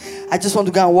frankly, I just want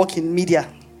to go and work in media,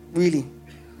 really.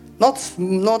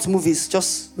 Not movies,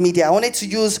 just media. I wanted to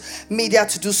use media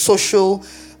to do social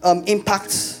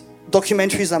impact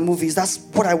documentaries and movies. That's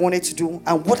what I wanted to do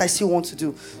and what I still want to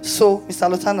do. So, Mr.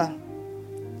 Lotanna,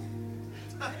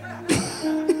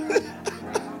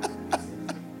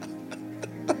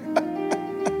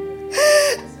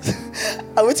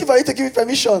 I'm waiting for you to give me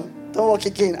permission. Don't walk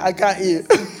again. I got you.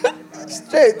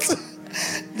 Straight.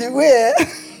 The way.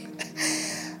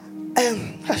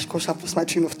 Gosh, I lost my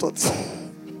train of thoughts.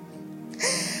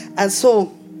 And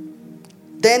so,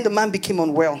 then the man became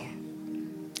unwell.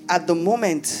 At the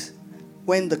moment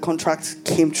when the contract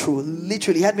came through,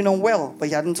 literally, he had been unwell, but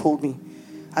he hadn't told me.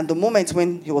 And the moment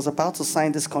when he was about to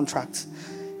sign this contract,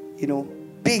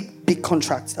 big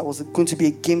contract that was going to be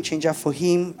a game changer for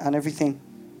him and everything,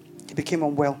 he became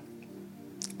unwell.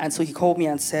 And so he called me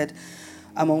and said,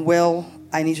 I'm unwell.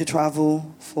 I need to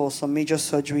travel for some major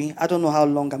surgery. I don't know how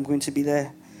long I'm going to be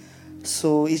there.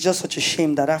 So it's just such a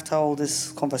shame that after all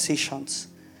these conversations,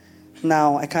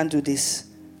 now I can't do this.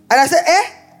 And I said,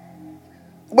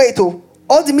 wait,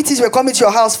 all the meetings we're coming to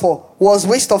your house for was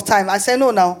waste of time. I said,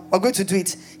 no, now we're going to do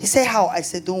it. He said, how? I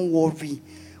said, don't worry.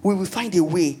 We will find a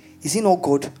way. Is it not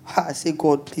God? I said,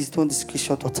 God, please don't disgrace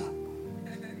your daughter.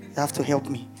 You have to help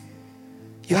me.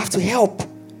 You have to help.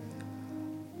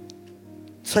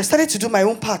 So I started to do my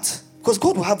own part. Because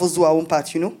God will have us do our own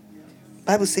part,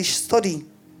 Bible says, study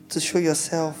to show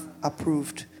yourself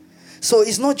approved. So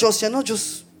it's not just, you're not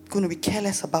just going to be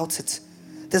careless about it.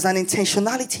 There's an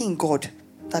intentionality in God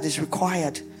that is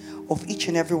required of each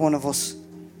and every one of us.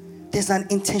 There's an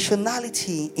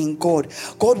intentionality in God.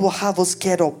 God will have us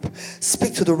get up,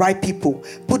 speak to the right people,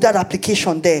 put that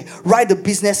application there, write a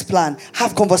business plan,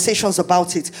 have conversations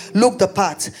about it, look the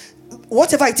part.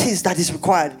 Whatever it is that is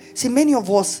required. See, many of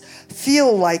us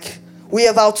feel like We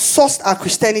have outsourced our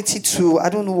Christianity to, I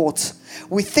don't know what.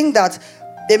 We think that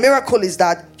the miracle is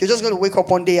that you're just going to wake up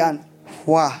one day and,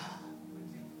 wow.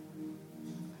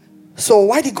 So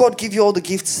why did God give you all the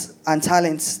gifts and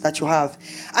talents that you have?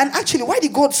 And actually, why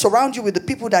did God surround you with the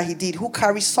people that he did, who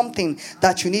carry something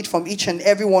that you need from each and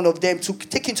every one of them to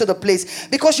take you to the place?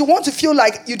 Because you want to feel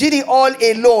like you did it all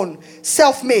alone,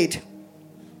 self-made.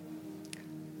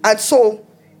 And so,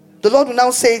 the Lord will now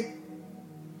said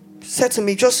to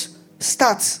me, just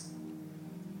start.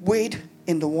 Wade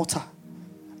in the water.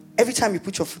 Every time you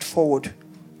put your foot forward,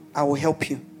 I will help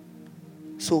you.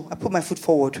 So, I put my foot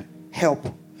forward, help.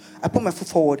 I put my foot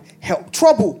forward, help.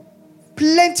 Trouble.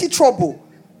 Plenty trouble.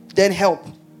 Then help.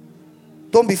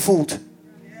 Don't be fooled.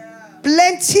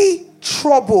 Plenty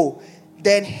trouble.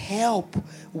 Then help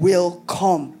will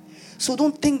come. So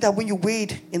don't think that when you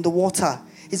wade in the water,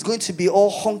 it's going to be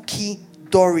all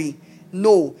honky-dory.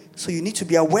 No. So you need to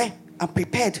be aware and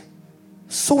prepared.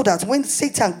 So that when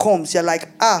Satan comes, you're like,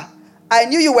 I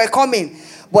knew you were coming,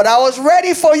 but I was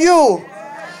ready for you.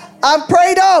 I'm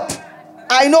prayed up.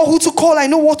 I know who to call. I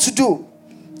know what to do.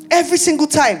 Every single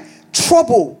time,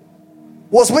 trouble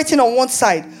was waiting on one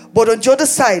side, but on the other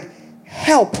side,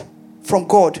 help from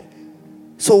God.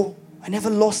 So I never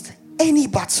lost any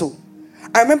battle.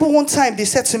 I remember one time they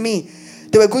said to me,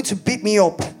 they were going to beat me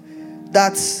up.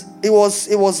 That it was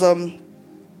if you know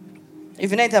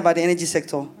anything about the energy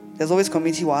sector, there's always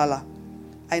community wahala.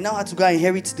 I now had to go and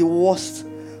inherit the worst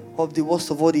of all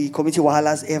the community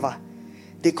wahalas ever.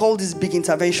 They called this big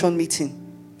intervention meeting.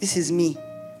 This is me,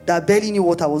 that barely knew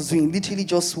what I was doing, literally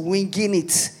just winging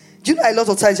it. Do you know a lot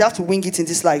of times you have to wing it in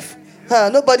this life?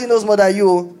 Nobody knows more than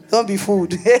you. Don't be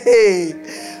fooled. Hey,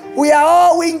 we are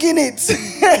all winging it.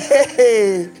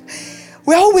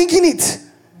 We are all winging it.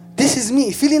 This is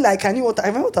me, feeling like I knew what I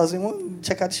remember what I was doing.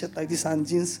 Check out shirt like this and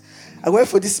jeans. I went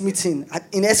for this meeting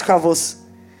in Escravos.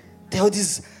 There were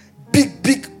these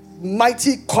big,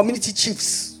 mighty community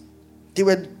chiefs. They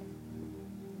were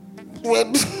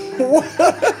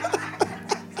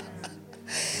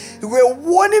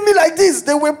warning me like this.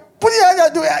 They were putting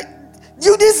out there,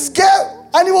 you this girl.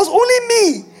 And it was only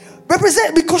me.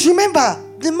 Because remember,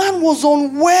 the man was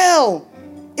unwell.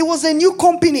 It was a new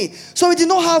company. So we did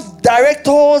not have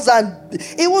directors and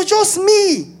it was just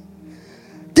me.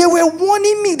 They were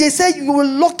warning me. They said you were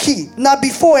lucky. Now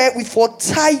before we for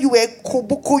tie you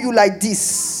koboko you like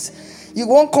this. You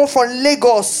won't come from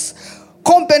Lagos.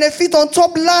 Come benefit on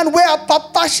top land where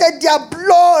papa shed their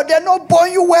blood. They're not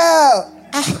born you well.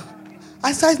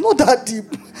 I said, it's not that deep.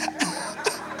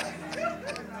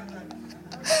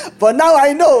 But now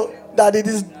I know that it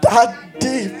is that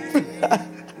deep.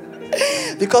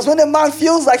 Because when a man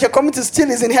feels like you're coming to steal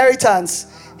his inheritance,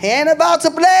 he ain't about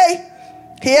to play.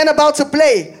 He ain't about to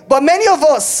play. But many of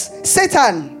us,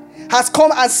 Satan has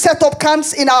come and set up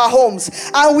camps in our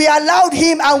homes. And we allowed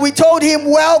him and we told him,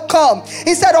 welcome.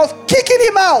 Instead of kicking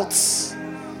him out.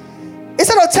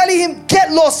 Instead of telling him,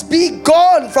 get lost, be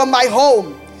gone from my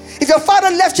home. If your father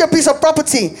left you a piece of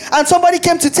property and somebody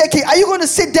came to take it, are you going to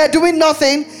sit there doing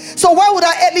nothing? So why would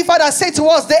our earthly father say to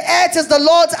us, the earth is the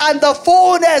Lord's and the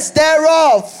fullness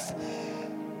thereof?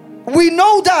 We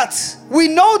know that. We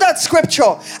know that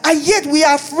scripture. And yet we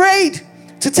are afraid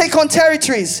to take on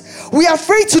territories. We are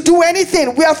afraid to do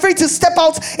anything. We are afraid to step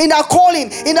out in our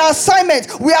calling, in our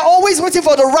assignment. We are always waiting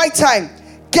for the right time.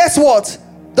 Guess what?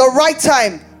 The right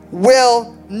time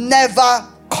will never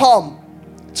come.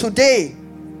 Today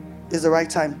is the right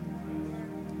time.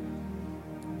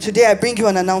 Today I bring you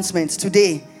an announcement.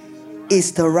 Today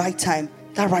is the right time.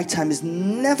 That right time is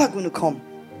never going to come.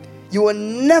 You are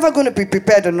never going to be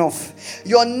prepared enough.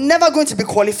 You're never going to be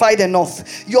qualified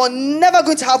enough. You're never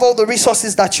going to have all the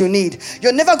resources that you need.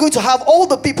 You're never going to have all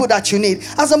the people that you need.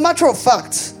 As a matter of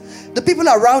fact, the people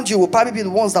around you will probably be the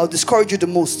ones that will discourage you the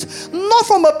most. Not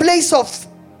from a place of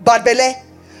bad belly,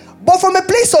 but from a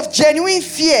place of genuine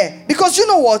fear. Because you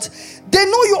know what? They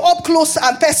know you up close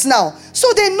and personal.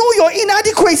 So they know your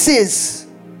inadequacies.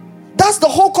 That's the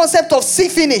whole concept of see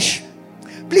finish.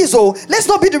 Please, let's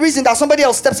not be the reason that somebody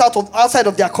else steps outside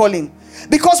of their calling.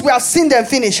 Because we have seen them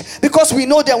finish. Because we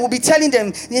know them. We'll be telling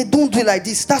them, don't do it like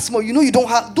this. That's more. You know you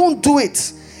don't do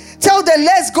it. Tell them,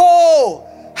 let's go.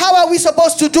 How are we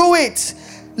supposed to do it?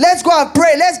 Let's go and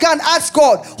pray. Let's go and ask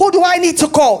God. Who do I need to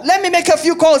call? Let me make a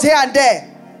few calls here and there.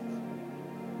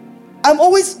 I'm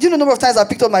always, do you know the number of times I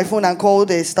picked up my phone and called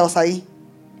Stalsai?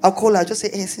 I'll call her, just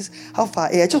say, hey sis, how far?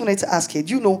 Hey, I just wanted to ask her,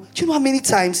 do you know how many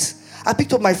times I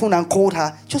picked up my phone and called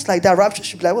her, just like that. Rapture,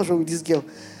 she'll be like, what's wrong with this girl?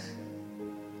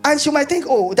 And she might think,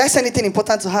 did I say anything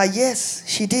important to her? Yes,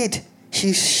 she did.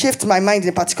 She shifted my mind in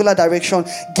a particular direction,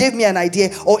 gave me an idea,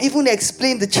 or even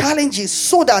explained the challenges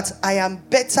so that I am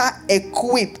better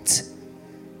equipped.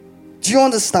 Do you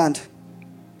understand?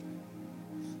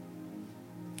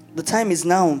 The time is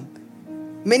now.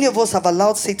 Many of us have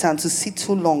allowed Satan to sit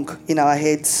too long in our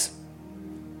heads.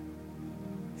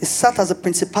 He sat as a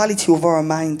principality over our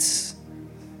minds.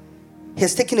 He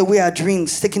has taken away our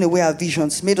dreams, taken away our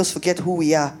visions, made us forget who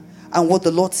we are and what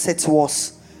the Lord said to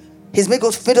us. He's made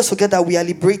us forget that we are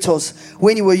liberators.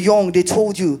 When you were young, they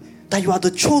told you that you are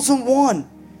the chosen one.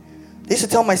 They used to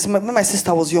tell when my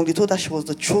sister was young, they told her she was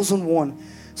the chosen one.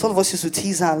 Some of us used to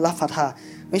tease her and laugh at her.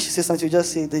 When she says something, you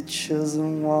just say, the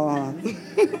chosen one.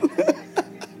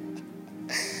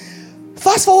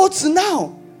 Fast forward to now,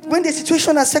 when the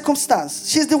situation and circumstance,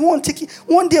 she's the one taking,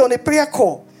 one day on a prayer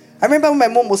call. I remember when my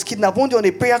mom was kidnapped, one day on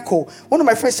a prayer call, one of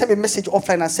my friends sent me a message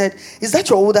offline and said, is that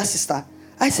your older sister?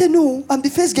 I said, no, I'm the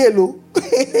first girl.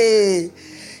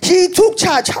 She took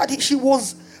charge.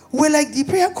 The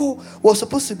prayer call was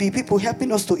supposed to be people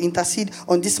helping us to intercede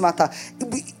on this matter.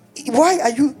 Why are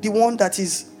you the one that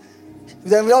is?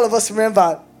 Then all of us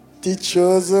remember, the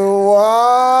chosen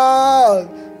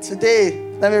one.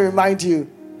 Today, let me remind you,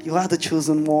 you are the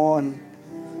chosen one.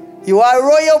 You are a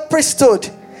royal priesthood.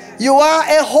 You are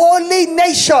a holy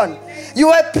nation. You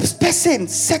are a person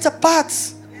set apart.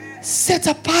 Set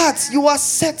apart. You are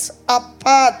set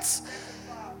apart.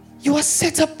 You are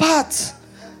set apart.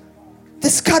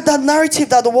 Discard that narrative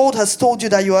that the world has told you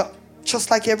that you are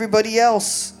just like everybody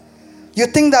else. You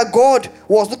think that God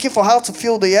was looking for how to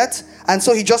fill the earth, and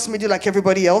so he just made you like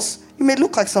everybody else. You may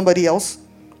look like somebody else.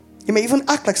 You may even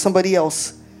act like somebody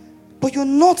else. But you're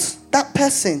not that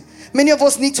person. Many of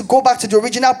us need to go back to the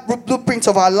original blueprint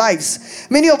of our lives.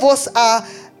 Many of us are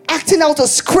acting out a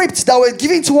script that was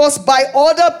given to us by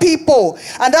other people.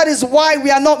 And that is why we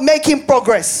are not making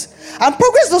progress. And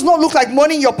progress does not look like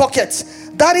money in your pocket.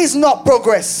 That is not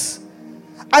progress.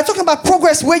 I'm talking about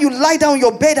progress where you lie down in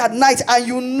your bed at night and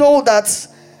you know that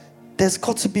there's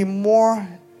got to be more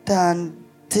than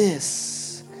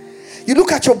this. You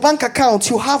look at your bank account,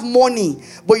 you have money,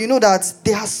 but you know that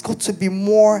there has got to be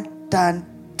more than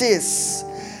this.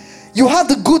 You have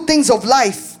the good things of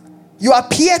life. You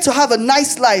appear to have a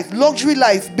nice life, luxury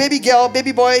life, baby girl,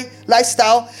 baby boy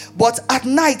lifestyle, but at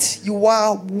night you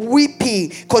are weeping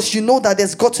because you know that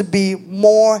there's got to be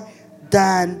more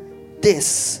than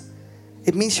this.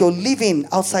 It means you're living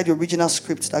outside the original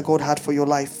script that God had for your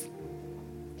life.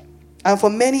 And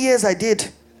for many years I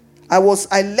did. I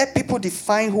let people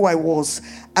define who I was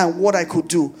and what I could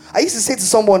do. I used to say to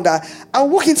someone that I'll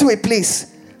walk into a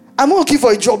place, I'm not looking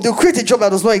for a job. They'll create a job that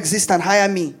does not exist and hire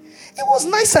me. It was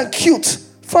nice and cute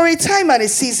for a time and a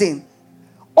season.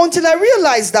 Until I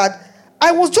realized that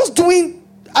I was just doing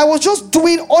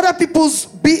other people's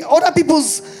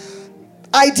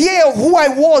idea of who I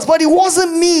was, but it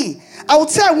wasn't me. I would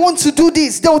say I want to do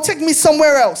this. They would take me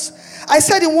somewhere else. I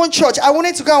said in one church, I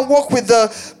wanted to go and work with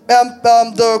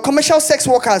the commercial sex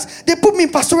workers. They put me in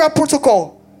pastoral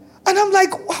protocol. And I'm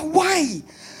like, why?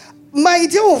 My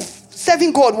idea of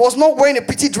serving God was not wearing a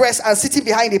pretty dress and sitting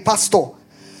behind a pastor.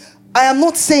 I am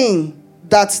not saying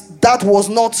that was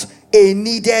not a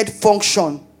needed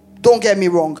function. Don't get me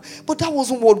wrong. But that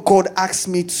wasn't what God asked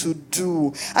me to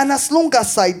do. And as long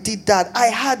as I did that, I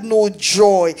had no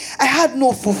joy. I had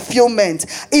no fulfillment.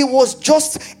 It was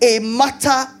just a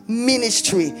matter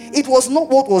ministry. It was not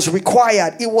what was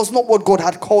required. It was not what God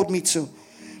had called me to.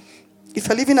 If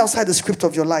you're living outside the script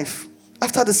of your life,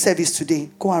 after the service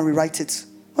today, go and rewrite it.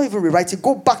 Not even rewrite it.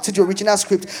 Go back to the original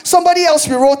script. Somebody else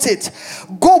rewrote it.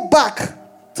 Go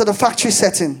back to the factory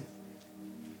setting.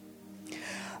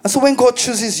 And so when God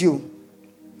chooses you,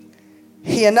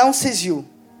 he announces you,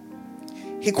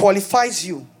 he qualifies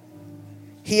you,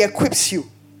 he equips you,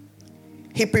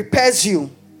 he prepares you,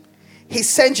 he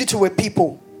sends you to a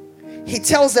people, he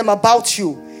tells them about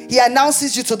you, he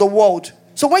announces you to the world.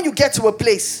 So when you get to a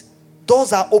place,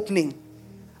 doors are opening.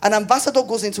 An ambassador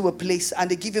goes into a place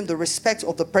and they give him the respect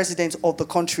of the president of the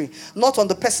country, not on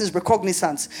the person's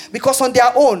recognizance, because on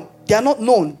their own, they are not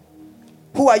known.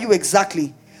 Who are you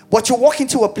exactly? But you walk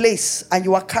into a place and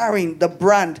you are carrying the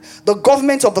brand, the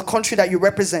government of the country that you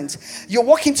represent. You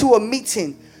walk into a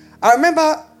meeting. I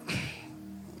remember,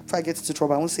 if I get into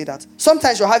trouble, I won't say that.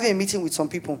 Sometimes you're having a meeting with some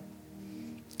people.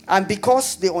 And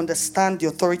because they understand the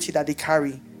authority that they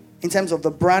carry, in terms of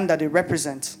the brand that they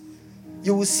represent,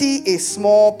 you will see a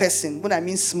small person. When I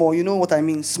mean small, you know what I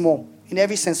mean, small, in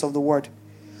every sense of the word.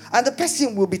 And the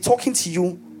person will be talking to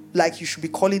you like you should be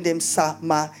calling them sir,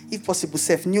 ma, if possible,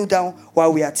 self, kneel down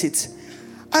while we are at it.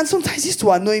 And sometimes it used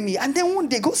to annoy me. And then one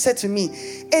day God said to me,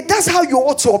 hey, that's how you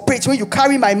ought to operate when you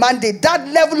carry my mandate. That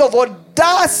level of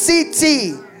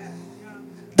Audacity.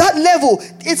 That level,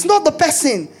 it's not the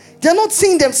person. They're not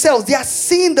seeing themselves. They are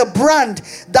seeing the brand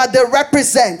that they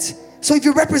represent. So if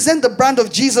you represent the brand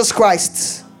of Jesus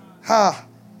Christ,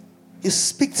 you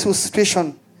speak to a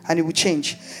situation and it will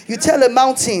change. You tell a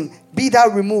mountain, be thou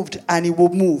removed, and it will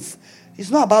move.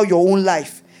 It's not about your own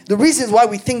life. The reasons why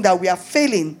we think that we are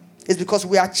failing is because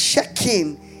we are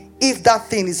checking if that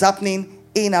thing is happening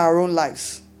in our own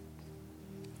lives.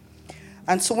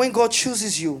 And so when God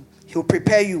chooses you, He'll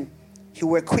prepare you,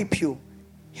 He'll equip you,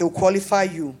 He'll qualify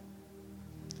you,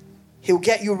 He'll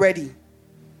get you ready,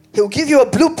 He'll give you a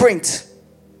blueprint.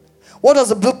 What does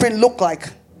the blueprint look like?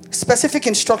 Specific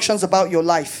instructions about your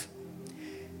life.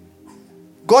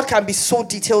 God can be so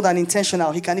detailed and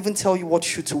intentional. He can even tell you what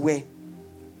shoe to wear.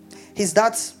 He's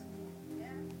that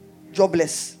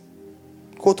jobless,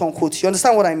 quote unquote. You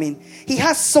understand what I mean? He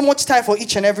has so much time for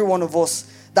each and every one of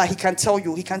us that he can tell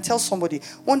you. He can tell somebody.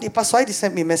 One day, Pastor Heidi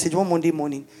sent me a message one Monday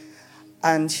morning.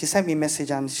 And she sent me a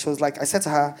message and she was like, I said to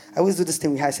her, I always do this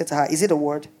thing with her. I said to her, is it a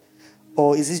word?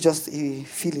 Or is it just a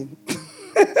feeling?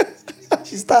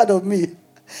 She's tired of me.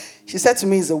 She said to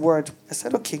me, it's a word. I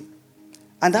said, okay.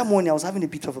 And that morning, I was having a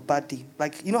bit of a bad day.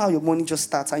 Like, you know how your morning just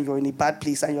starts and you're in a bad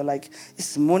place and you're like,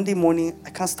 it's Monday morning. I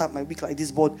can't start my week like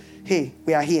this, but hey,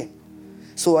 we are here.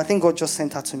 So I think God just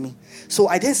sent her to me. So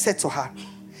I then said to her,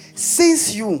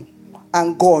 since you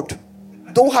and God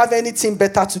don't have anything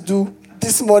better to do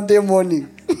this Monday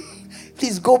morning,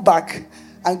 please go back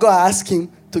and go and ask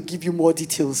him to give you more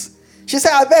details. She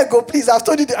said, I better go, please. I've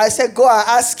told you. I said, go and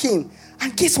ask him.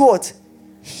 And guess what?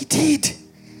 He did.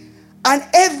 And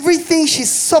everything she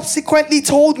subsequently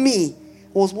told me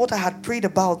was what I had prayed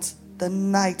about the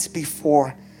night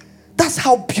before. That's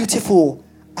how beautiful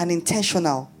and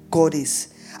intentional God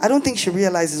is. I don't think she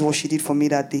realizes what she did for me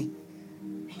that day.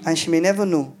 And she may never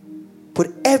know. But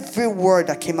every word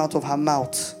that came out of her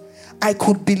mouth, I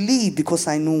could believe because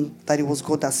I knew that it was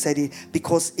God that said it.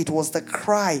 Because it was the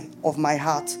cry of my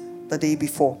heart the day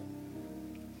before.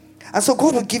 And so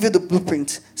God will give you the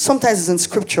blueprint. Sometimes it's in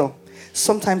scripture.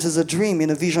 Sometimes it's a dream in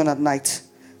a vision at night.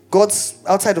 God's,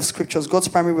 outside of scriptures, God's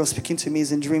primary way of speaking to me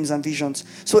is in dreams and visions.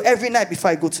 So every night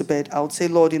before I go to bed, I would say,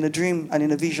 Lord, in a dream and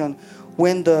in a vision,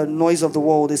 when the noise of the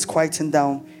world is quieting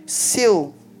down,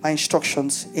 seal my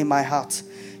instructions in my heart.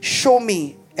 Show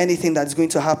me anything that's going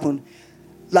to happen.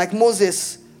 Like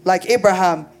Moses, like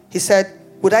Abraham, he said,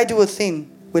 would I do a thing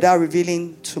without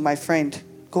revealing to my friend?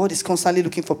 God is constantly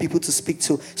looking for people to speak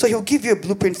to. So he'll give you a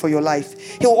blueprint for your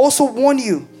life. He'll also warn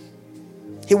you.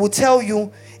 He will tell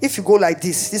you, if you go like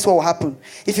this is what will happen.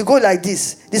 If you go like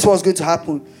this is what's going to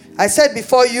happen. I said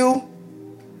before you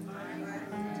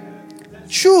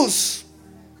choose.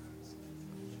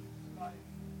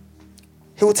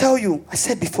 He will tell you, I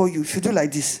said before you, if you do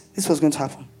like this is what's going to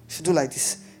happen. If you do like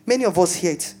this. Many of us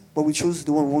hear it, but we choose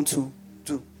the one we want to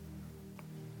do.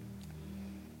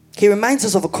 He reminds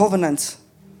us of a covenant.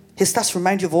 He starts to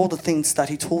remind you of all the things that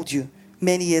he told you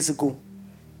many years ago.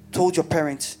 Told your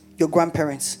parents, your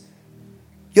grandparents.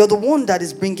 You're the one that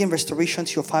is bringing restoration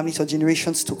to your family for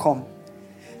generations to come.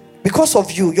 Because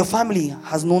of you, your family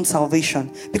has known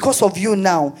salvation. Because of you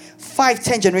now,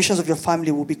 5-10 generations of your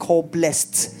family will be called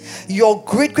blessed. Your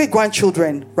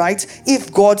great-great-grandchildren, right,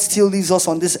 if God still leaves us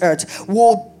on this earth,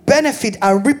 will benefit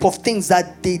and reap of things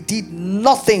that they did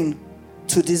nothing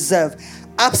to deserve.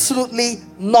 Absolutely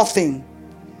nothing.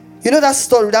 You know that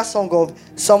story, that song of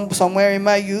somewhere in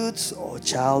my youth or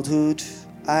childhood,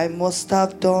 I must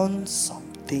have done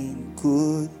something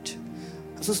good.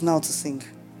 I'm supposed now to sing.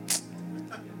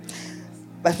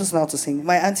 I'm supposed now to sing.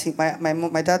 My auntie,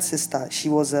 my dad's sister, she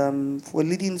was a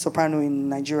leading soprano in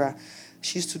Nigeria.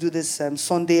 She used to do this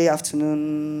Sunday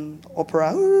afternoon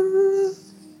opera.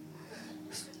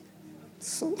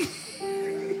 So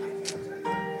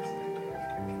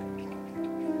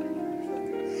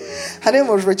her name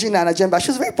was Lotanna-Anajemba. She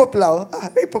was very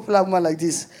popular woman like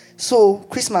this. So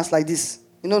Christmas like this.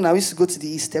 You know, now we used to go to the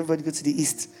east. Everybody go to the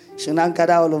east. She'll now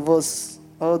gather all of us,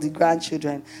 all the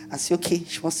grandchildren, and say, okay,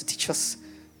 she wants to teach us.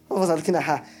 All of us are looking at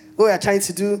her. We are trying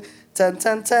to do tan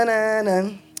tan tan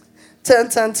tan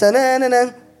tan tan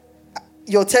tan.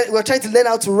 We're trying to learn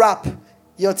how to rap.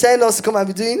 You're telling us to come and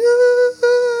be doing.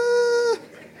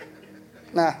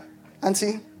 Nah,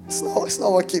 auntie, it's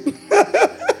not working.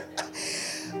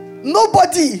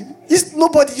 Nobody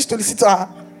used to listen to her.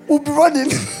 We'll be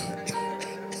running.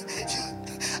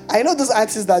 I know those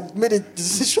aunties that made a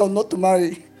decision not to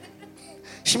marry.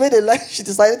 She made a life. She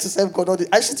decided to serve God all day.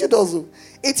 And she still does.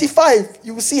 85,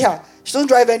 you will see her. She doesn't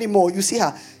drive anymore. You see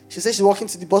her. She says she's walking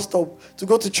to the bus stop to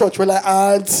go to church. We're like,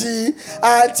 Auntie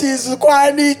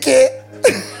Zukwanike.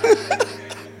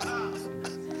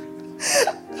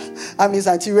 I'm his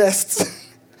anti-rest.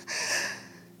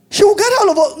 She will gather all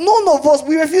of us. None of us,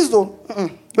 we refuse though.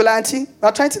 Well, auntie, we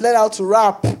are trying to learn how to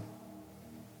rap.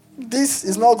 This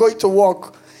is not going to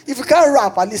work. If you can't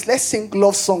rap, at least let's sing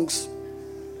love songs.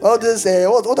 All this,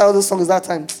 what are all those songs that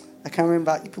time? I can't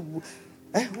remember. People, what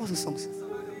are the songs?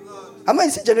 I'm not in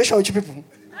the same generation with you people.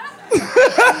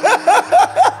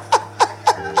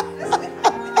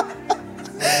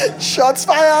 Shots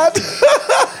fired.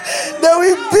 They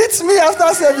will beat me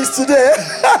after service today.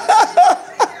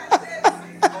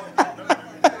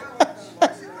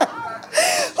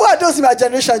 Who are those in my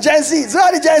generation? Gen Zs. Who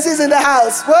are the Gen Zs in the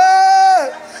house?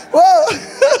 Whoa! Whoa!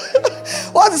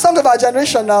 What's the song of our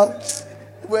generation now?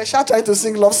 We're trying to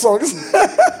sing love songs.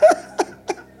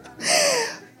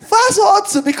 Fast forward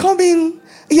to becoming,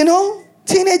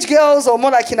 teenage girls or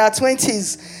more like in our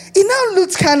 20s. It now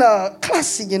looks kind of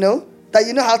classy, that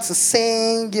you know how to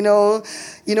sing,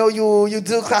 you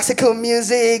do classical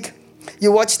music,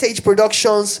 you watch stage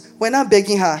productions. When I'm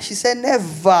begging her, she said,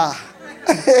 never.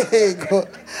 Go.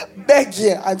 Beg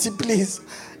here, auntie, please.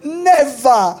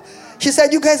 Never. She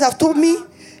said, you guys have told me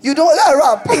you don't let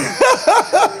rap.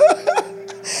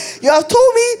 You have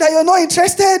told me that you're not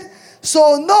interested.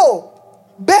 So no.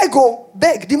 Beg.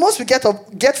 The most we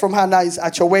get from her now is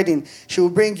at your wedding. She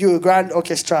will bring you a grand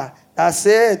orchestra. That's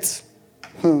it.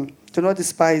 Do not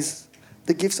despise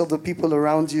the gifts of the people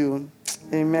around you.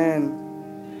 Amen.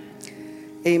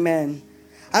 Amen.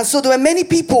 And so there were many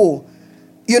people,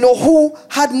 who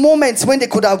had moments when they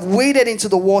could have waded into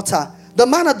the water. The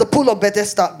man at the pool of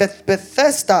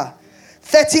Bethesda,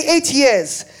 38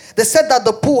 years. They said that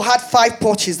the pool had 5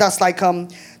 porches. That's like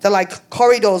they're like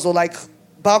corridors or like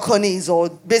balconies or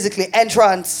basically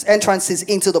entrances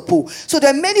into the pool. So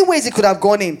there are many ways it could have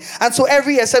gone in. And so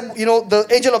every year said, the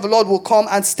angel of the Lord will come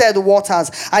and stir the waters.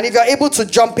 And if you're able to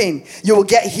jump in, you will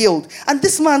get healed. And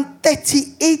this man,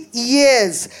 38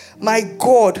 years, my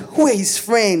God, who were his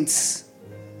friends?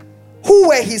 Who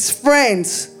were his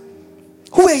friends?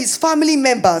 Who were his family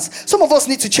members? Some of us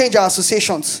need to change our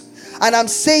associations. And I'm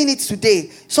saying it today.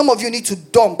 Some of you need to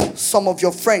dump some of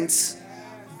your friends.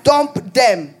 Dump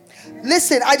them.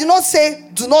 Listen, I do not say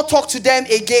do not talk to them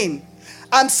again.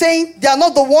 I'm saying they are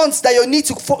not the ones that you need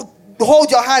to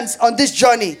hold your hands on this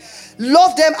journey.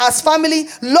 Love them as family,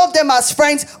 love them as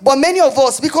friends. But many of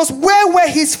us, because where were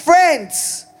his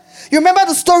friends? You remember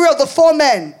the story of the 4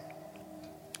 men?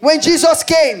 When Jesus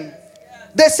came,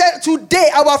 they said, today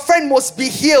our friend must be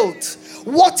healed.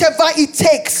 Whatever it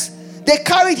takes. They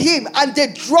carried him and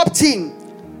they dropped him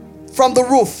from the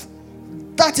roof.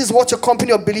 That is what your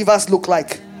company of believers look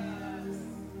like.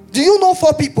 Do you know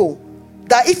 4 people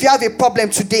that if you have a problem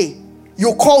today,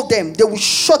 you call them, they will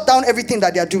shut down everything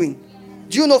that they are doing?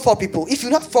 Do you know 4 people? If you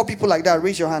have 4 people like that,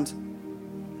 raise your hand.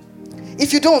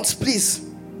 If you don't, please.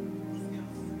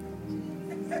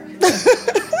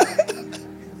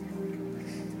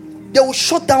 They will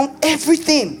shut down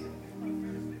everything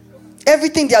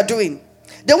they are doing.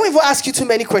 They won't even ask you too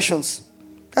many questions.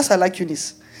 That's why I like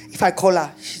Eunice. If I call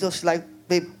her, she's just like,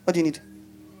 babe, what do you need?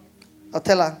 I'll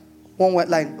tell her. One word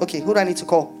line. Okay, who do I need to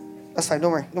call? That's fine.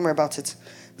 Don't worry about it.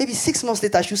 Maybe 6 months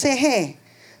later, she'll say, hey,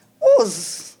 what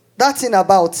was that thing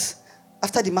about?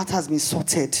 After the matter has been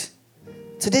sorted.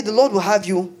 Today, the Lord will have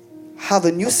you have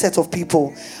a new set of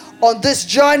people on this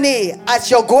journey as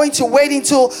you're going to wade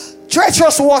into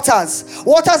treacherous waters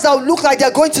that will look like they're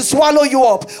going to swallow you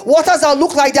up, waters that will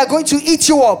look like they're going to eat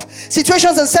you up,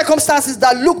 situations and circumstances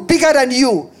that look bigger than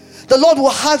you. The Lord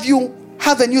will have you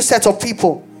have a new set of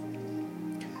people.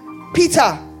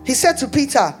 Peter, he said to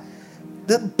Peter,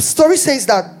 the story says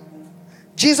that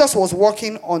Jesus was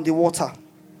walking on the water.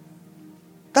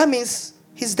 That means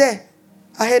he's there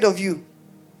ahead of you.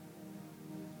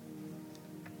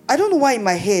 I don't know why in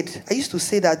my head I used to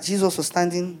say that Jesus was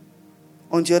standing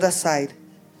on the other side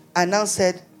and now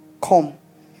said, come.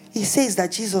 He says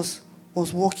that Jesus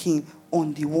was walking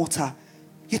on the water.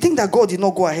 You think that God did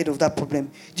not go ahead of that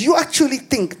problem? Do you actually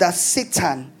think that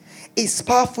Satan is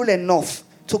powerful enough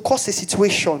to cause a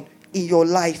situation in your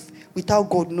life without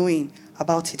God knowing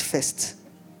about it first?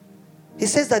 He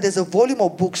says that there's a volume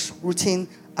of books written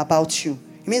about you.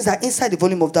 It means that inside the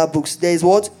volume of that books, there is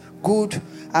what? Good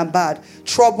and bad,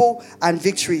 trouble and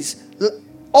victories,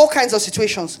 all kinds of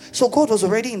situations. So God was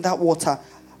already in that water.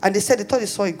 And they said they thought they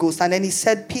saw a ghost. And then he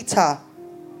said, Peter,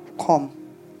 come.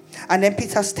 And then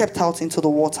Peter stepped out into the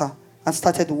water and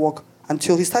started to walk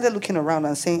until he started looking around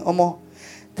and saying, Omo,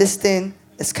 this thing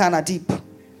is kind of deep.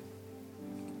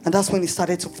 And that's when he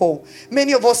started to fall.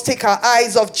 Many of us take our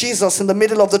eyes off Jesus in the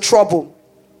middle of the trouble.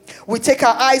 We take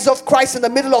our eyes off Christ in the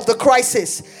middle of the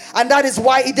crisis. And that is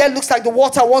why it then looks like the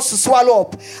water wants to swallow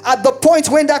up. At the point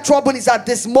when that trouble is at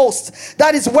this most,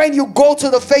 that is when you go to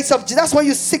the face of Jesus. That's when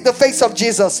you seek the face of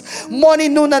Jesus.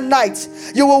 Morning, noon, and night.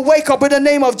 You will wake up with the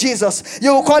name of Jesus.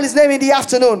 You will call his name in the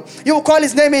afternoon. You will call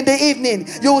his name in the evening.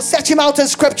 You will search him out in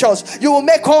scriptures. You will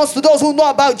make calls to those who know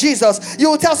about Jesus. You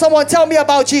will tell someone, tell me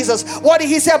about Jesus. What did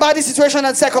he say about this situation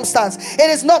and circumstance? It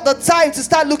is not the time to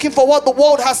start looking for what the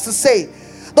world has to say.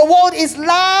 The world is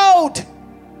loud.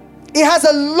 It has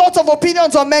a lot of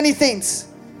opinions on many things.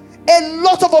 A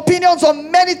lot of opinions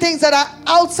on many things that are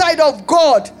outside of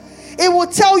God. It will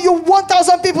tell you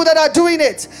 1,000 people that are doing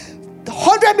it,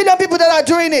 100 million people that are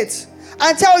doing it,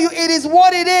 and tell you it is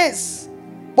what it is.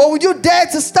 But would you dare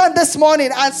to stand this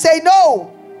morning and say,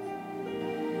 no,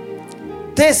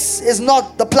 this is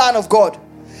not the plan of God.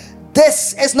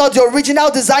 This is not the original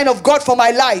design of God for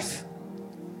my life.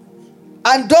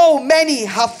 And though many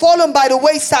have fallen by the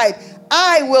wayside,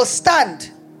 I will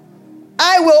stand.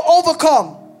 I will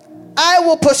overcome. I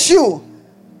will pursue.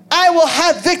 I will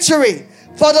have victory.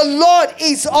 For the Lord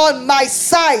is on my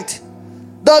side.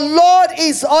 The Lord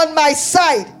is on my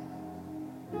side.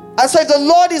 And so if the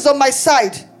Lord is on my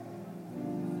side,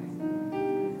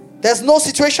 there's no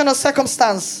situation or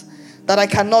circumstance that I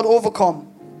cannot overcome.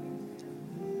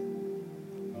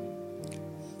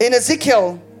 In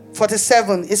Ezekiel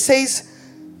 47, it says,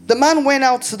 the man went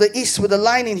out to the east with a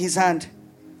line in his hand.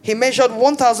 He measured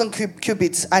 1,000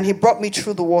 cubits and he brought me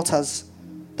through the waters.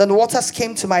 Then the waters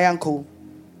came to my ankle.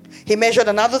 He measured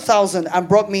another 1,000 and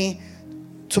brought me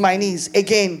to my knees.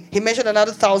 Again, he measured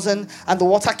another 1,000 and the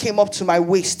water came up to my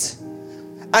waist.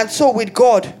 And so with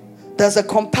God, there's a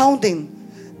compounding.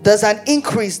 There's an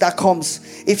increase that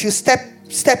comes. If you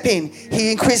step in,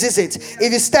 he increases it.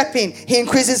 If you step in, he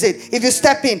increases it. If you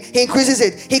step in, he increases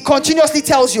it. He continuously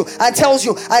tells you and tells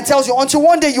you and tells you until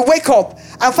one day you wake up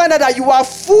and find out that you are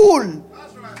full.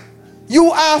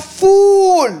 You are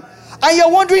full. And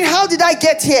you're wondering, how did I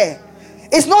get here?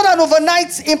 It's not an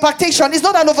overnight impactation. It's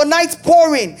not an overnight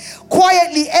pouring.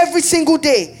 Quietly every single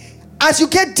day, as you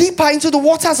get deeper into the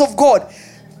waters of God,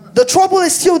 the trouble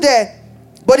is still there,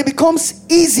 but it becomes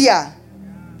easier.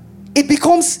 It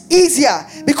becomes easier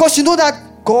because you know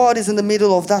that God is in the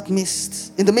middle of that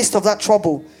mist, in the midst of that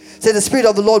trouble. So the Spirit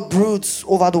of the Lord broods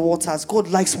over the waters. God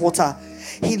likes water.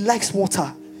 He likes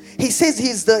water. He says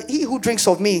he who drinks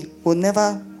of me will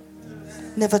never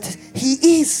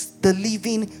he is the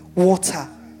living water.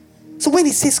 So when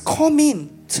he says come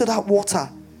in to that water,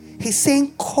 he's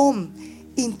saying come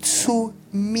into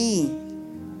me.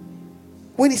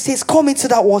 When he says come into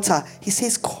that water, he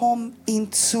says come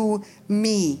into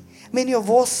me. Many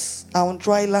of us are on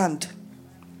dry land.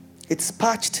 It's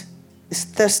parched, it's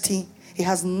thirsty, it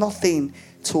has nothing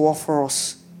to offer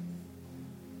us.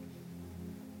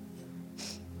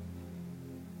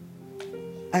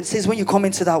 And it says when you come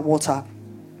into that water,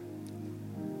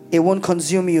 it won't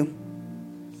consume you.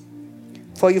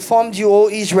 For you formed you, O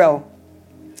Israel.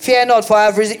 Fear not, for I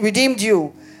have redeemed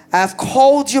you. I have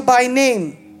called you by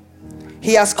name.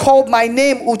 He has called my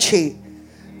name Uche,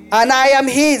 and I am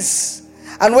his.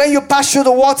 And when you pass through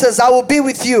the waters, I will be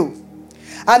with you.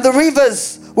 And the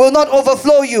rivers will not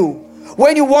overflow you.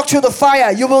 When you walk through the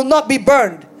fire, you will not be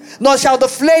burned, nor shall the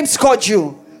flames scorch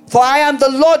you. For I am the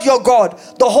Lord your God,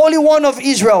 the Holy One of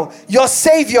Israel, your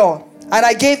Savior. And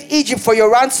I gave Egypt for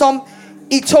your ransom,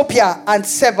 Ethiopia and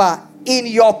Seba in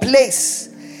your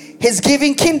place. He's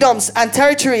giving kingdoms and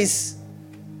territories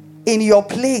in your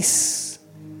place.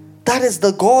 That is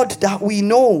the God that we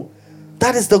know.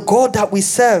 That is the God that we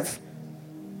serve.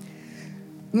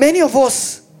 Many of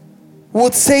us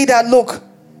would say that, look,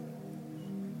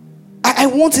 I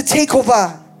want to take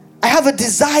over. I have a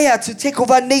desire to take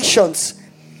over nations.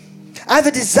 I have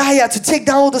a desire to take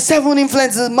down all the 7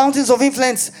 influences, the mountains of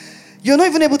influence. You're not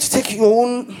even able to take your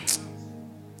own,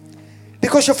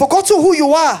 because you've forgotten who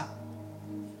you are.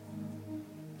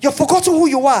 You've forgotten who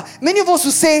you are. Many of us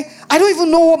will say, I don't even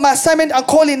know what my assignment and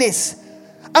calling is.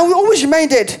 And we're always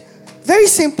reminded, very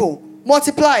simple,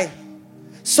 multiply,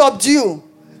 subdue,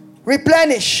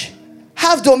 replenish,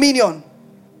 have dominion.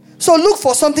 So look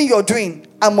for something you're doing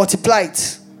and multiply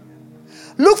it.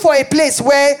 Look for a place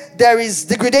where there is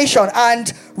degradation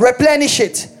and replenish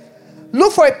it.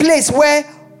 Look for a place where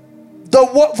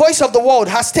the voice of the world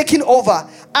has taken over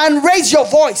and raise your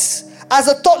voice as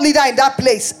a thought leader in that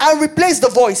place and replace the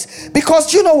voice.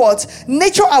 Because you know what?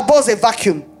 Nature abhors a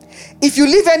vacuum. If you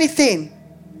leave anything,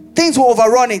 things will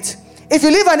overrun it. If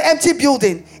you leave an empty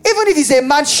building, even if it's a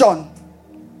mansion,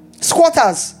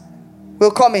 squatters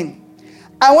will come in.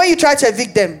 And when you try to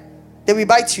evict them, they will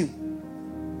bite you.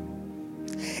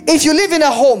 If you live in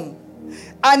a home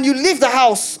and you leave the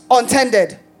house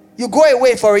untended. You go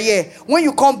away for a year. When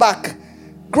you come back,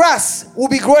 grass will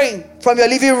be growing from your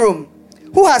living room.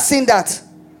 Who has seen that?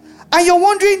 And you're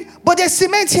wondering, but there's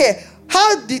cement here.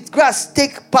 How did grass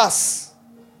take pass?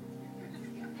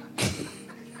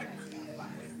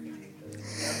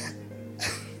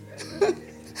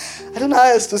 I don't know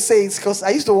how else to say it because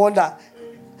I used to wonder.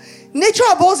 Nature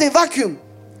abhors a vacuum.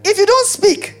 If you don't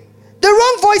speak, the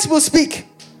wrong voice will speak.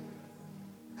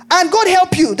 And God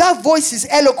help you, that voice is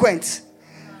eloquent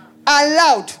and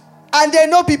loud. And they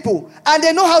know people. And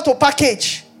they know how to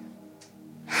package.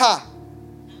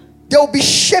 They will be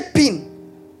shaping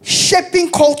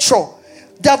culture.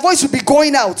 Their voice will be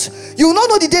going out. You will not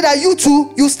know the day that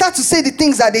you start to say the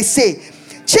things that they say.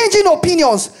 Changing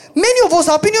opinions. Many of us,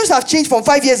 our opinions have changed from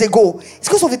 5 years ago. It's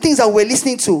because of the things that we're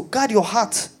listening to. Guard your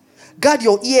heart. Guard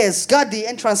your ears. Guard the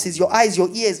entrances, your eyes, your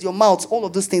ears, your mouth. All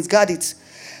of those things. Guard it.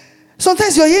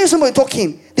 Sometimes you're hearing somebody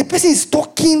talking. The person is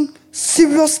talking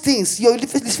serious things. You're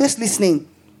first listening.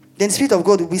 Then the Spirit of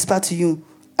God will whisper to you,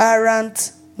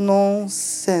 arrant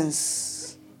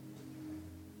nonsense.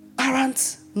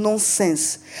 Arrant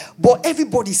nonsense. But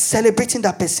everybody's celebrating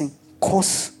that person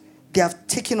because they have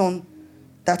taken on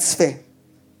that sphere.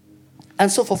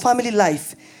 And so for family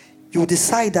life, you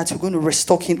decide that you're going to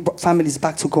restore families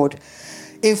back to God.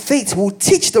 In faith, we'll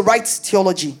teach the right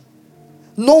theology.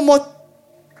 No more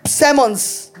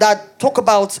sermons that talk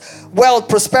about wealth,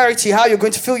 prosperity, how you're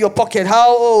going to fill your pocket,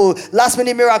 last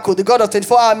minute miracle, the God of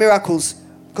 24-hour miracles.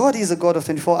 God is a God of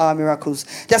 24-hour miracles.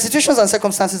 There are situations and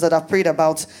circumstances that I've prayed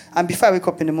about, and before I wake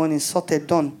up in the morning, sorted,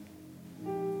 done.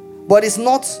 But it's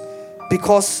not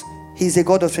because He's a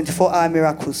God of 24-hour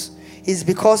miracles. It's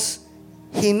because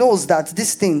He knows that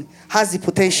this thing has the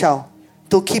potential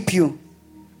to keep you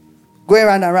going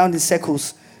round and round in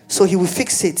circles. So He will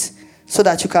fix it so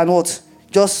that you can what?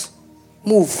 Just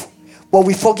move. But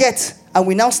we forget and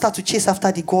we now start to chase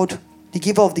after the God, the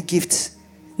giver of the gifts.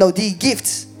 No, the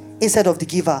gift instead of the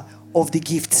giver of the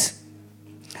gift.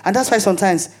 And that's why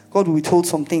sometimes God will withhold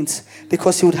some things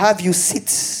because He would have you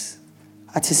sit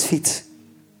at His feet.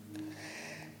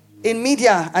 In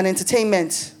media and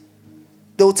entertainment,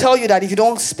 they'll tell you that if you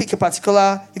don't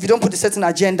if you don't put a certain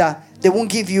agenda, they won't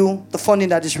give you the funding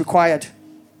that is required.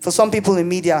 For some people in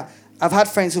media, I've had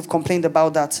friends who've complained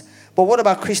about that. But what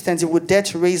about Christians who would dare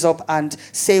to raise up and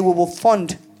say we will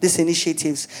fund these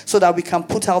initiatives so that we can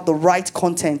put out the right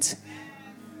content?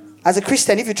 As a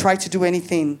Christian, if you try to do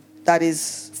anything that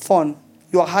is fun,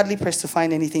 you are hardly pressed to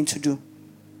find anything to do.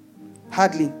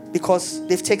 Hardly, because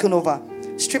they've taken over.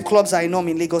 Strip clubs are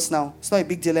enormous in Lagos now. It's not a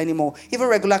big deal anymore. Even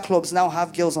regular clubs now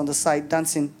have girls on the side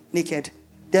dancing naked.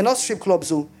 They're not strip clubs,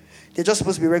 though. They're just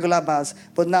supposed to be regular bars.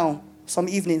 But now, some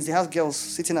evenings, they have girls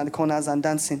sitting at the corners and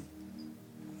dancing.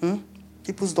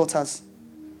 People's daughters.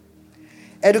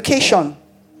 Education.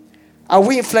 Are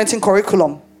we influencing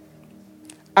curriculum?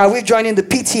 Are we joining the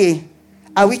PTA?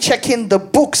 Are we checking the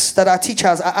books that our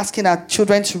teachers are asking our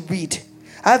children to read?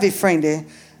 I have a friend there.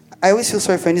 I always feel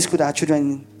sorry for any school that our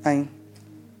children in.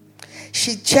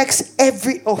 She checks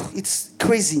it's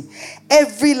crazy.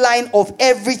 Every line of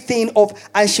everything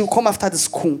and she'll come after the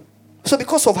school. So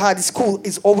because of her, the school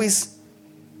is always...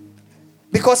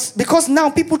 Because now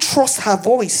people trust her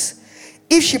voice.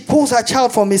 If she pulls her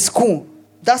child from a school,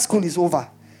 that school is over.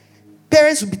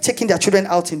 Parents will be taking their children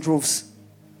out in droves.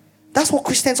 That's what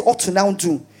Christians ought to now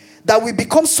do. That we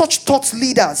become such thought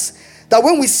leaders that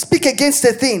when we speak against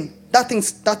a thing,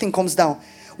 that thing comes down.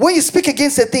 When you speak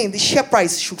against a thing, the share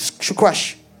price should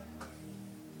crash.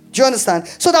 Do you understand?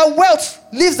 So that wealth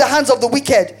leaves the hands of the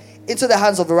wicked into the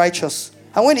hands of the righteous.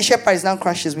 And when the share price now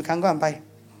crashes, we can go and buy.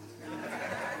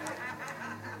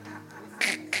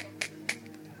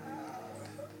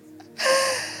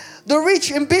 The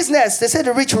rich in business, they say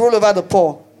the rich rule over the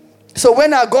poor. So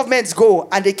when our governments go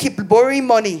and they keep borrowing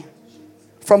money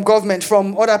from government,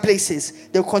 from other places,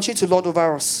 they'll continue to lord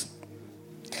over us.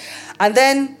 And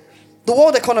then the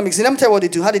world economics, let me tell you what they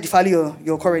do, how they devalue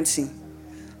your currency.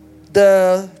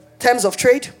 The terms of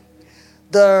trade,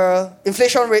 the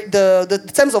inflation rate,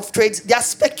 the terms of trade, their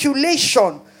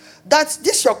speculation that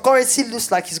your currency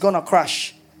looks like it's going to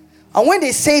crash. And when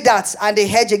they say that and they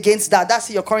hedge against that,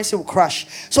 that's your currency will crash.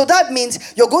 So that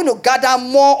means you're going to gather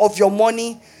more of your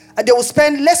money and they will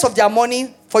spend less of their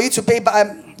money for you to pay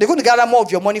back. They're going to gather more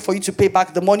of your money for you to pay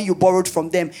back the money you borrowed from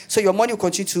them. So your money will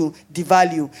continue to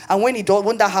devalue. And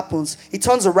when that happens, it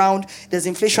turns around. There's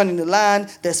inflation in the land.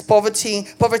 There's poverty.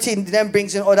 Poverty then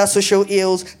brings in other social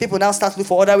ills. People now start looking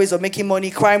for other ways of making money.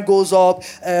 Crime goes up.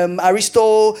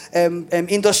 Industry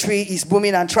is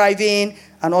booming and thriving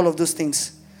and all of those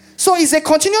things. So it's a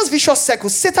continuous vicious circle.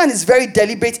 Satan is very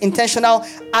deliberate, intentional,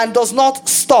 and does not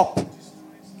stop.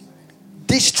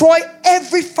 Destroy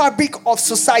every fabric of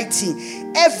society.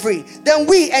 Then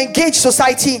we engage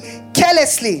society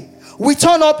carelessly. We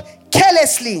turn up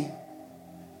carelessly.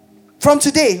 From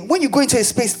today, when you go into a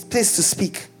place to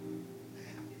speak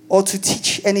or to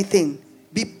teach anything,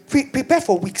 be prepared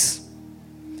for weeks.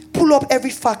 Pull up every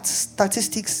fact,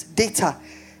 statistics, data.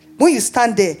 When you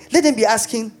stand there, let them be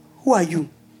asking, who are you?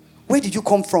 Where did you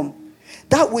come from?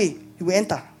 That way, you will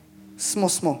enter. Small.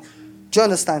 Do you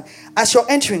understand? As you're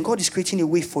entering, God is creating a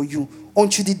way for you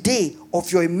until the day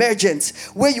of your emergence,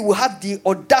 where you will have the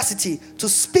audacity to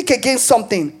speak against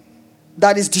something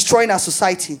that is destroying our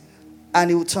society, and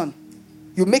it will turn.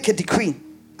 You make a decree,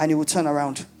 and it will turn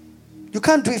around. You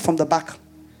can't do it from the back.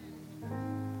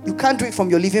 You can't do it from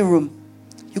your living room.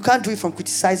 You can't do it from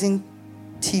criticizing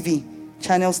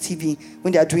channels TV,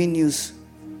 when they are doing news.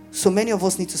 So many of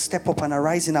us need to step up and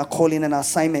arise in our calling and our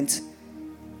assignment.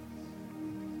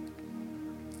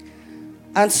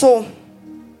 And so,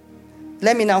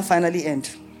 let me now finally end.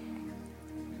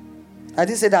 I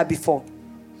didn't say that before.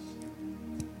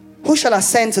 Who shall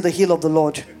ascend to the hill of the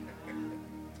Lord?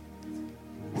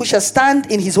 Who shall stand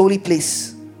in his holy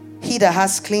place? He that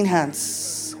has clean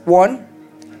hands. 1,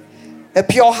 a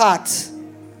pure heart.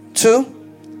 2,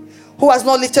 who has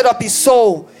not lifted up his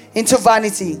soul into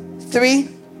vanity.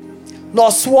 3, nor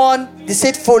sworn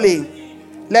deceitfully.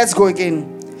 Let's go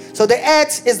again. So the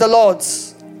earth is the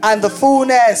Lord's, and the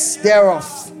fullness thereof,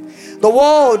 the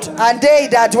world and they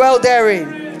that dwell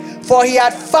therein. For he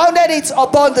had founded it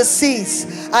upon the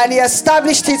seas, and he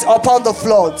established it upon the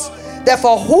floods.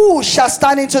 Therefore, who shall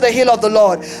stand into the hill of the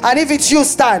Lord? And if it's you,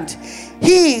 stand.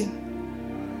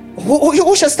 Who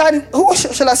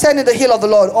shall ascend in the hill of the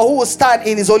Lord, or who will stand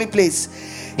in his holy place?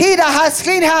 He that has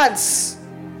clean hands,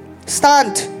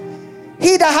 stand.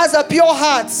 He that has a pure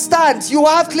heart, stand. You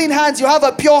have clean hands, you have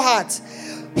a pure heart.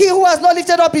 He who has not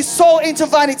lifted up his soul into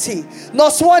vanity,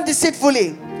 nor sworn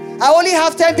deceitfully. I only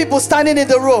have 10 people standing in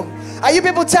the room. Are you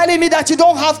people telling me that you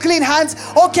don't have clean hands?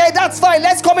 Okay, that's fine.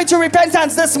 Let's come into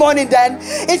repentance this morning then.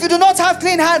 If you do not have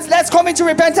clean hands, let's come into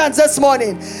repentance this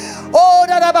morning. Oh,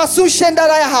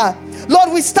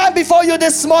 Lord, we stand before you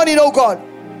this morning, oh God.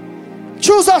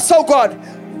 Choose us, oh God.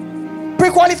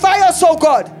 Pre-qualify us, oh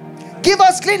God. Give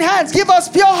us clean hands. Give us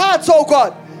pure hearts, oh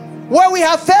God. Where we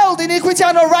have failed in iniquity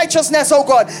and unrighteousness, oh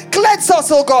God. Cleanse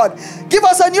us, oh God. Give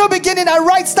us a new beginning and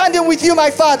right standing with you, my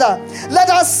Father.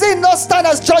 Let our sin not stand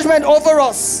as judgment over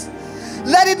us.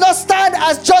 Let it not stand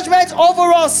as judgment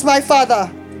over us, my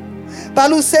Father. For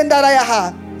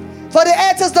the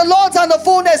earth is the Lord's and the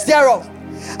fullness thereof.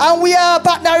 And we are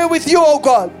partnering with you, oh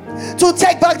God, to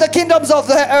take back the kingdoms of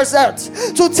the earth.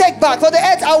 To take back. For the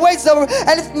earth awaits the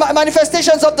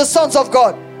manifestations of the sons of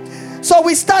God. So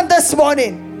we stand this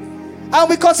morning and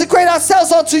we consecrate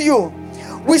ourselves unto you.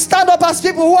 We stand up as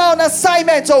people who are on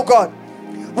assignment, oh God.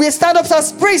 We stand up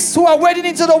as priests who are wading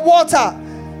into the water.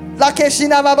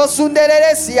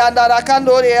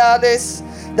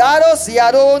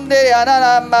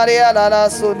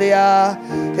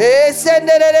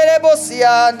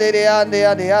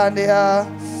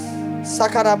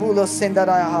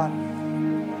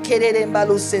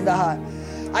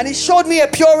 And he showed me a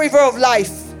pure river of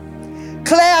life,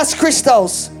 clear as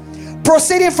crystals,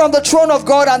 proceeding from the throne of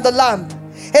God and the Lamb.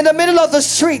 In the middle of the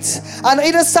street, on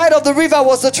either side of the river,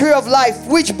 was the tree of life,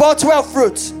 which bore 12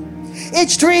 fruits,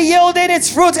 each tree yielding its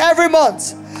fruit every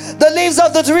month. The leaves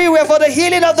of the tree were for the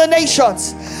healing of the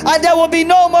nations, and there will be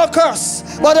no more curse.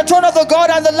 But the throne of the God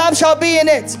and the Lamb shall be in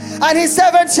it, and his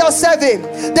servants shall serve him.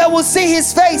 They will see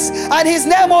his face, and his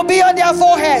name will be on their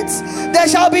foreheads. There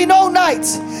shall be no night.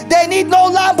 They need no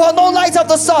lamp or no light of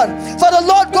the sun, for the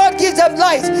Lord God gives them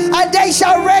light, and they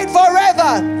shall reign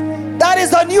forever. That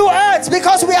is the new earth,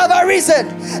 because we have arisen.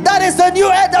 That is the new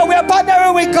earth that we are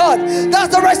partnering with God. That's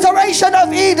the restoration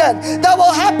of Eden that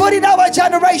will happen in our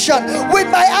generation. With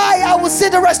my eye, I will see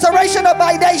the restoration of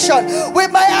my nation.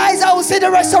 With my eyes, I will see the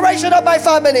restoration of my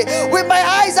family. With my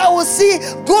eyes, I will see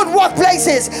good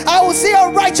workplaces. I will see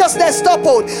unrighteousness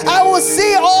toppled. I will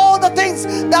see all the things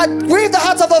that grieve the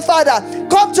heart of the Father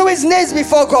come to his knees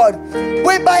before God.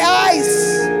 With my eyes.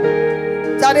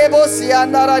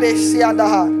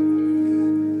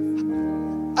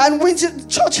 And Winston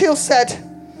Churchill said,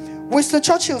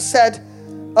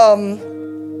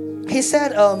 he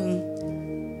said,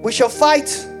 we shall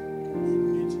fight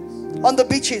on the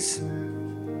beaches.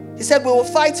 He said, we will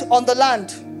fight on the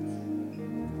land.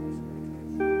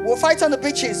 We'll fight on the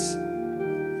beaches.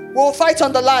 We will fight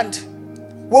on the land.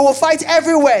 We will fight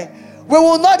everywhere. We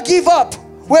will not give up.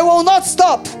 We will not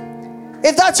stop.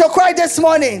 If that's your cry this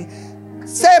morning,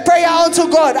 Say a prayer unto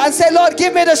God and say, Lord,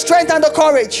 give me the strength and the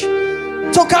courage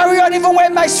to carry on even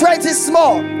when my strength is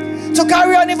small, to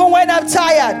carry on even when I'm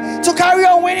tired, to carry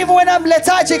on even when I'm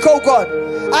lethargic, oh God.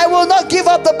 I will not give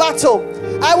up the battle.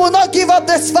 I will not give up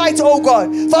this fight, oh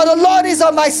God, for the Lord is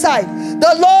on my side.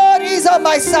 The Lord is on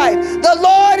my side. The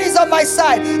Lord is on my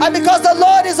side. And because the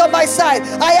Lord is on my side,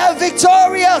 I am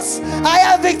victorious. I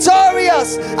am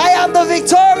victorious. I am the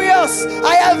victorious.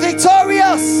 I am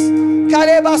victorious.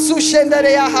 Kareba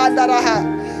sushendereya handaraha.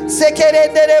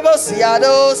 Sekerenderebo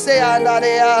siado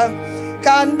seandareya.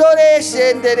 Kandore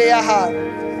shendereya ha.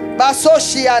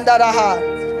 Basoshi andaraha.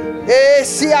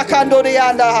 Siya kandore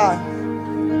andaha.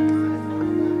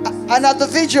 And at the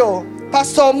vigil,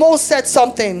 Pastor Mo said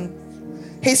something.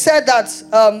 He said that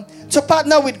to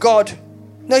partner with God.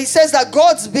 No, he says that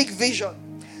God's big vision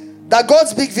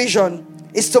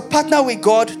is to partner with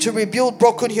God to rebuild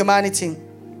broken humanity.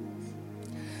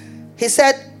 He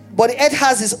said, but it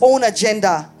has his own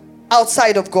agenda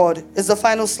outside of God. It's the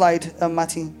final slide,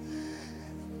 Martin.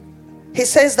 He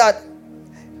says that,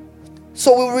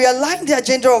 so we realign the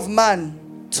agenda of man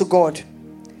to God.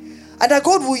 And that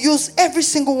God will use every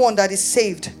single one that is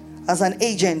saved as an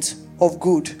agent of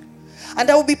good. And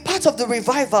that will be part of the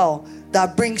revival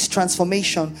that brings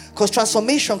transformation. Because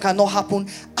transformation cannot happen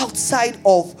outside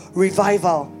of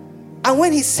revival. And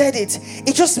when he said it,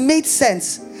 it just made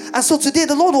sense. And so today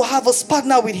the Lord will have us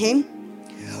partner with him.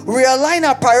 Realign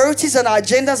our priorities and our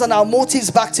agendas and our motives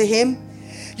back to him.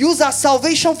 Use our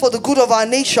salvation for the good of our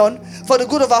nation, for the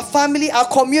good of our family, our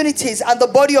communities, and the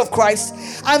body of Christ,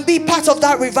 and be part of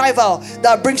that revival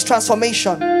that brings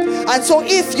transformation. And so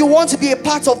if you want to be a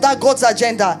part of that God's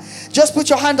agenda, just put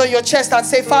your hand on your chest and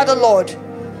say, Father Lord,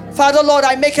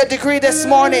 I make a decree this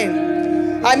morning.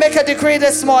 I make a decree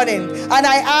this morning, and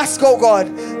I ask, oh God,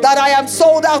 that I am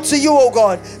sold out to you, oh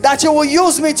God, that you will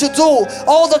use me to do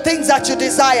all the things that you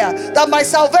desire, that my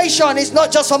salvation is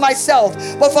not just for myself,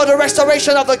 but for the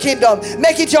restoration of the kingdom.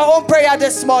 Make it your own prayer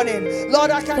this morning. Lord,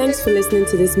 Thanks for listening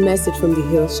to this message from the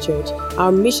Hills Church.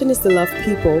 Our mission is to love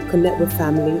people, connect with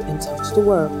family, and touch the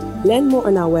world. Learn more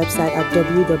on our website at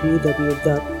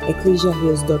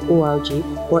www.ecclesiahills.org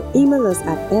or email us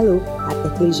at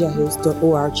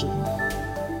hello@ecclesiahills.org.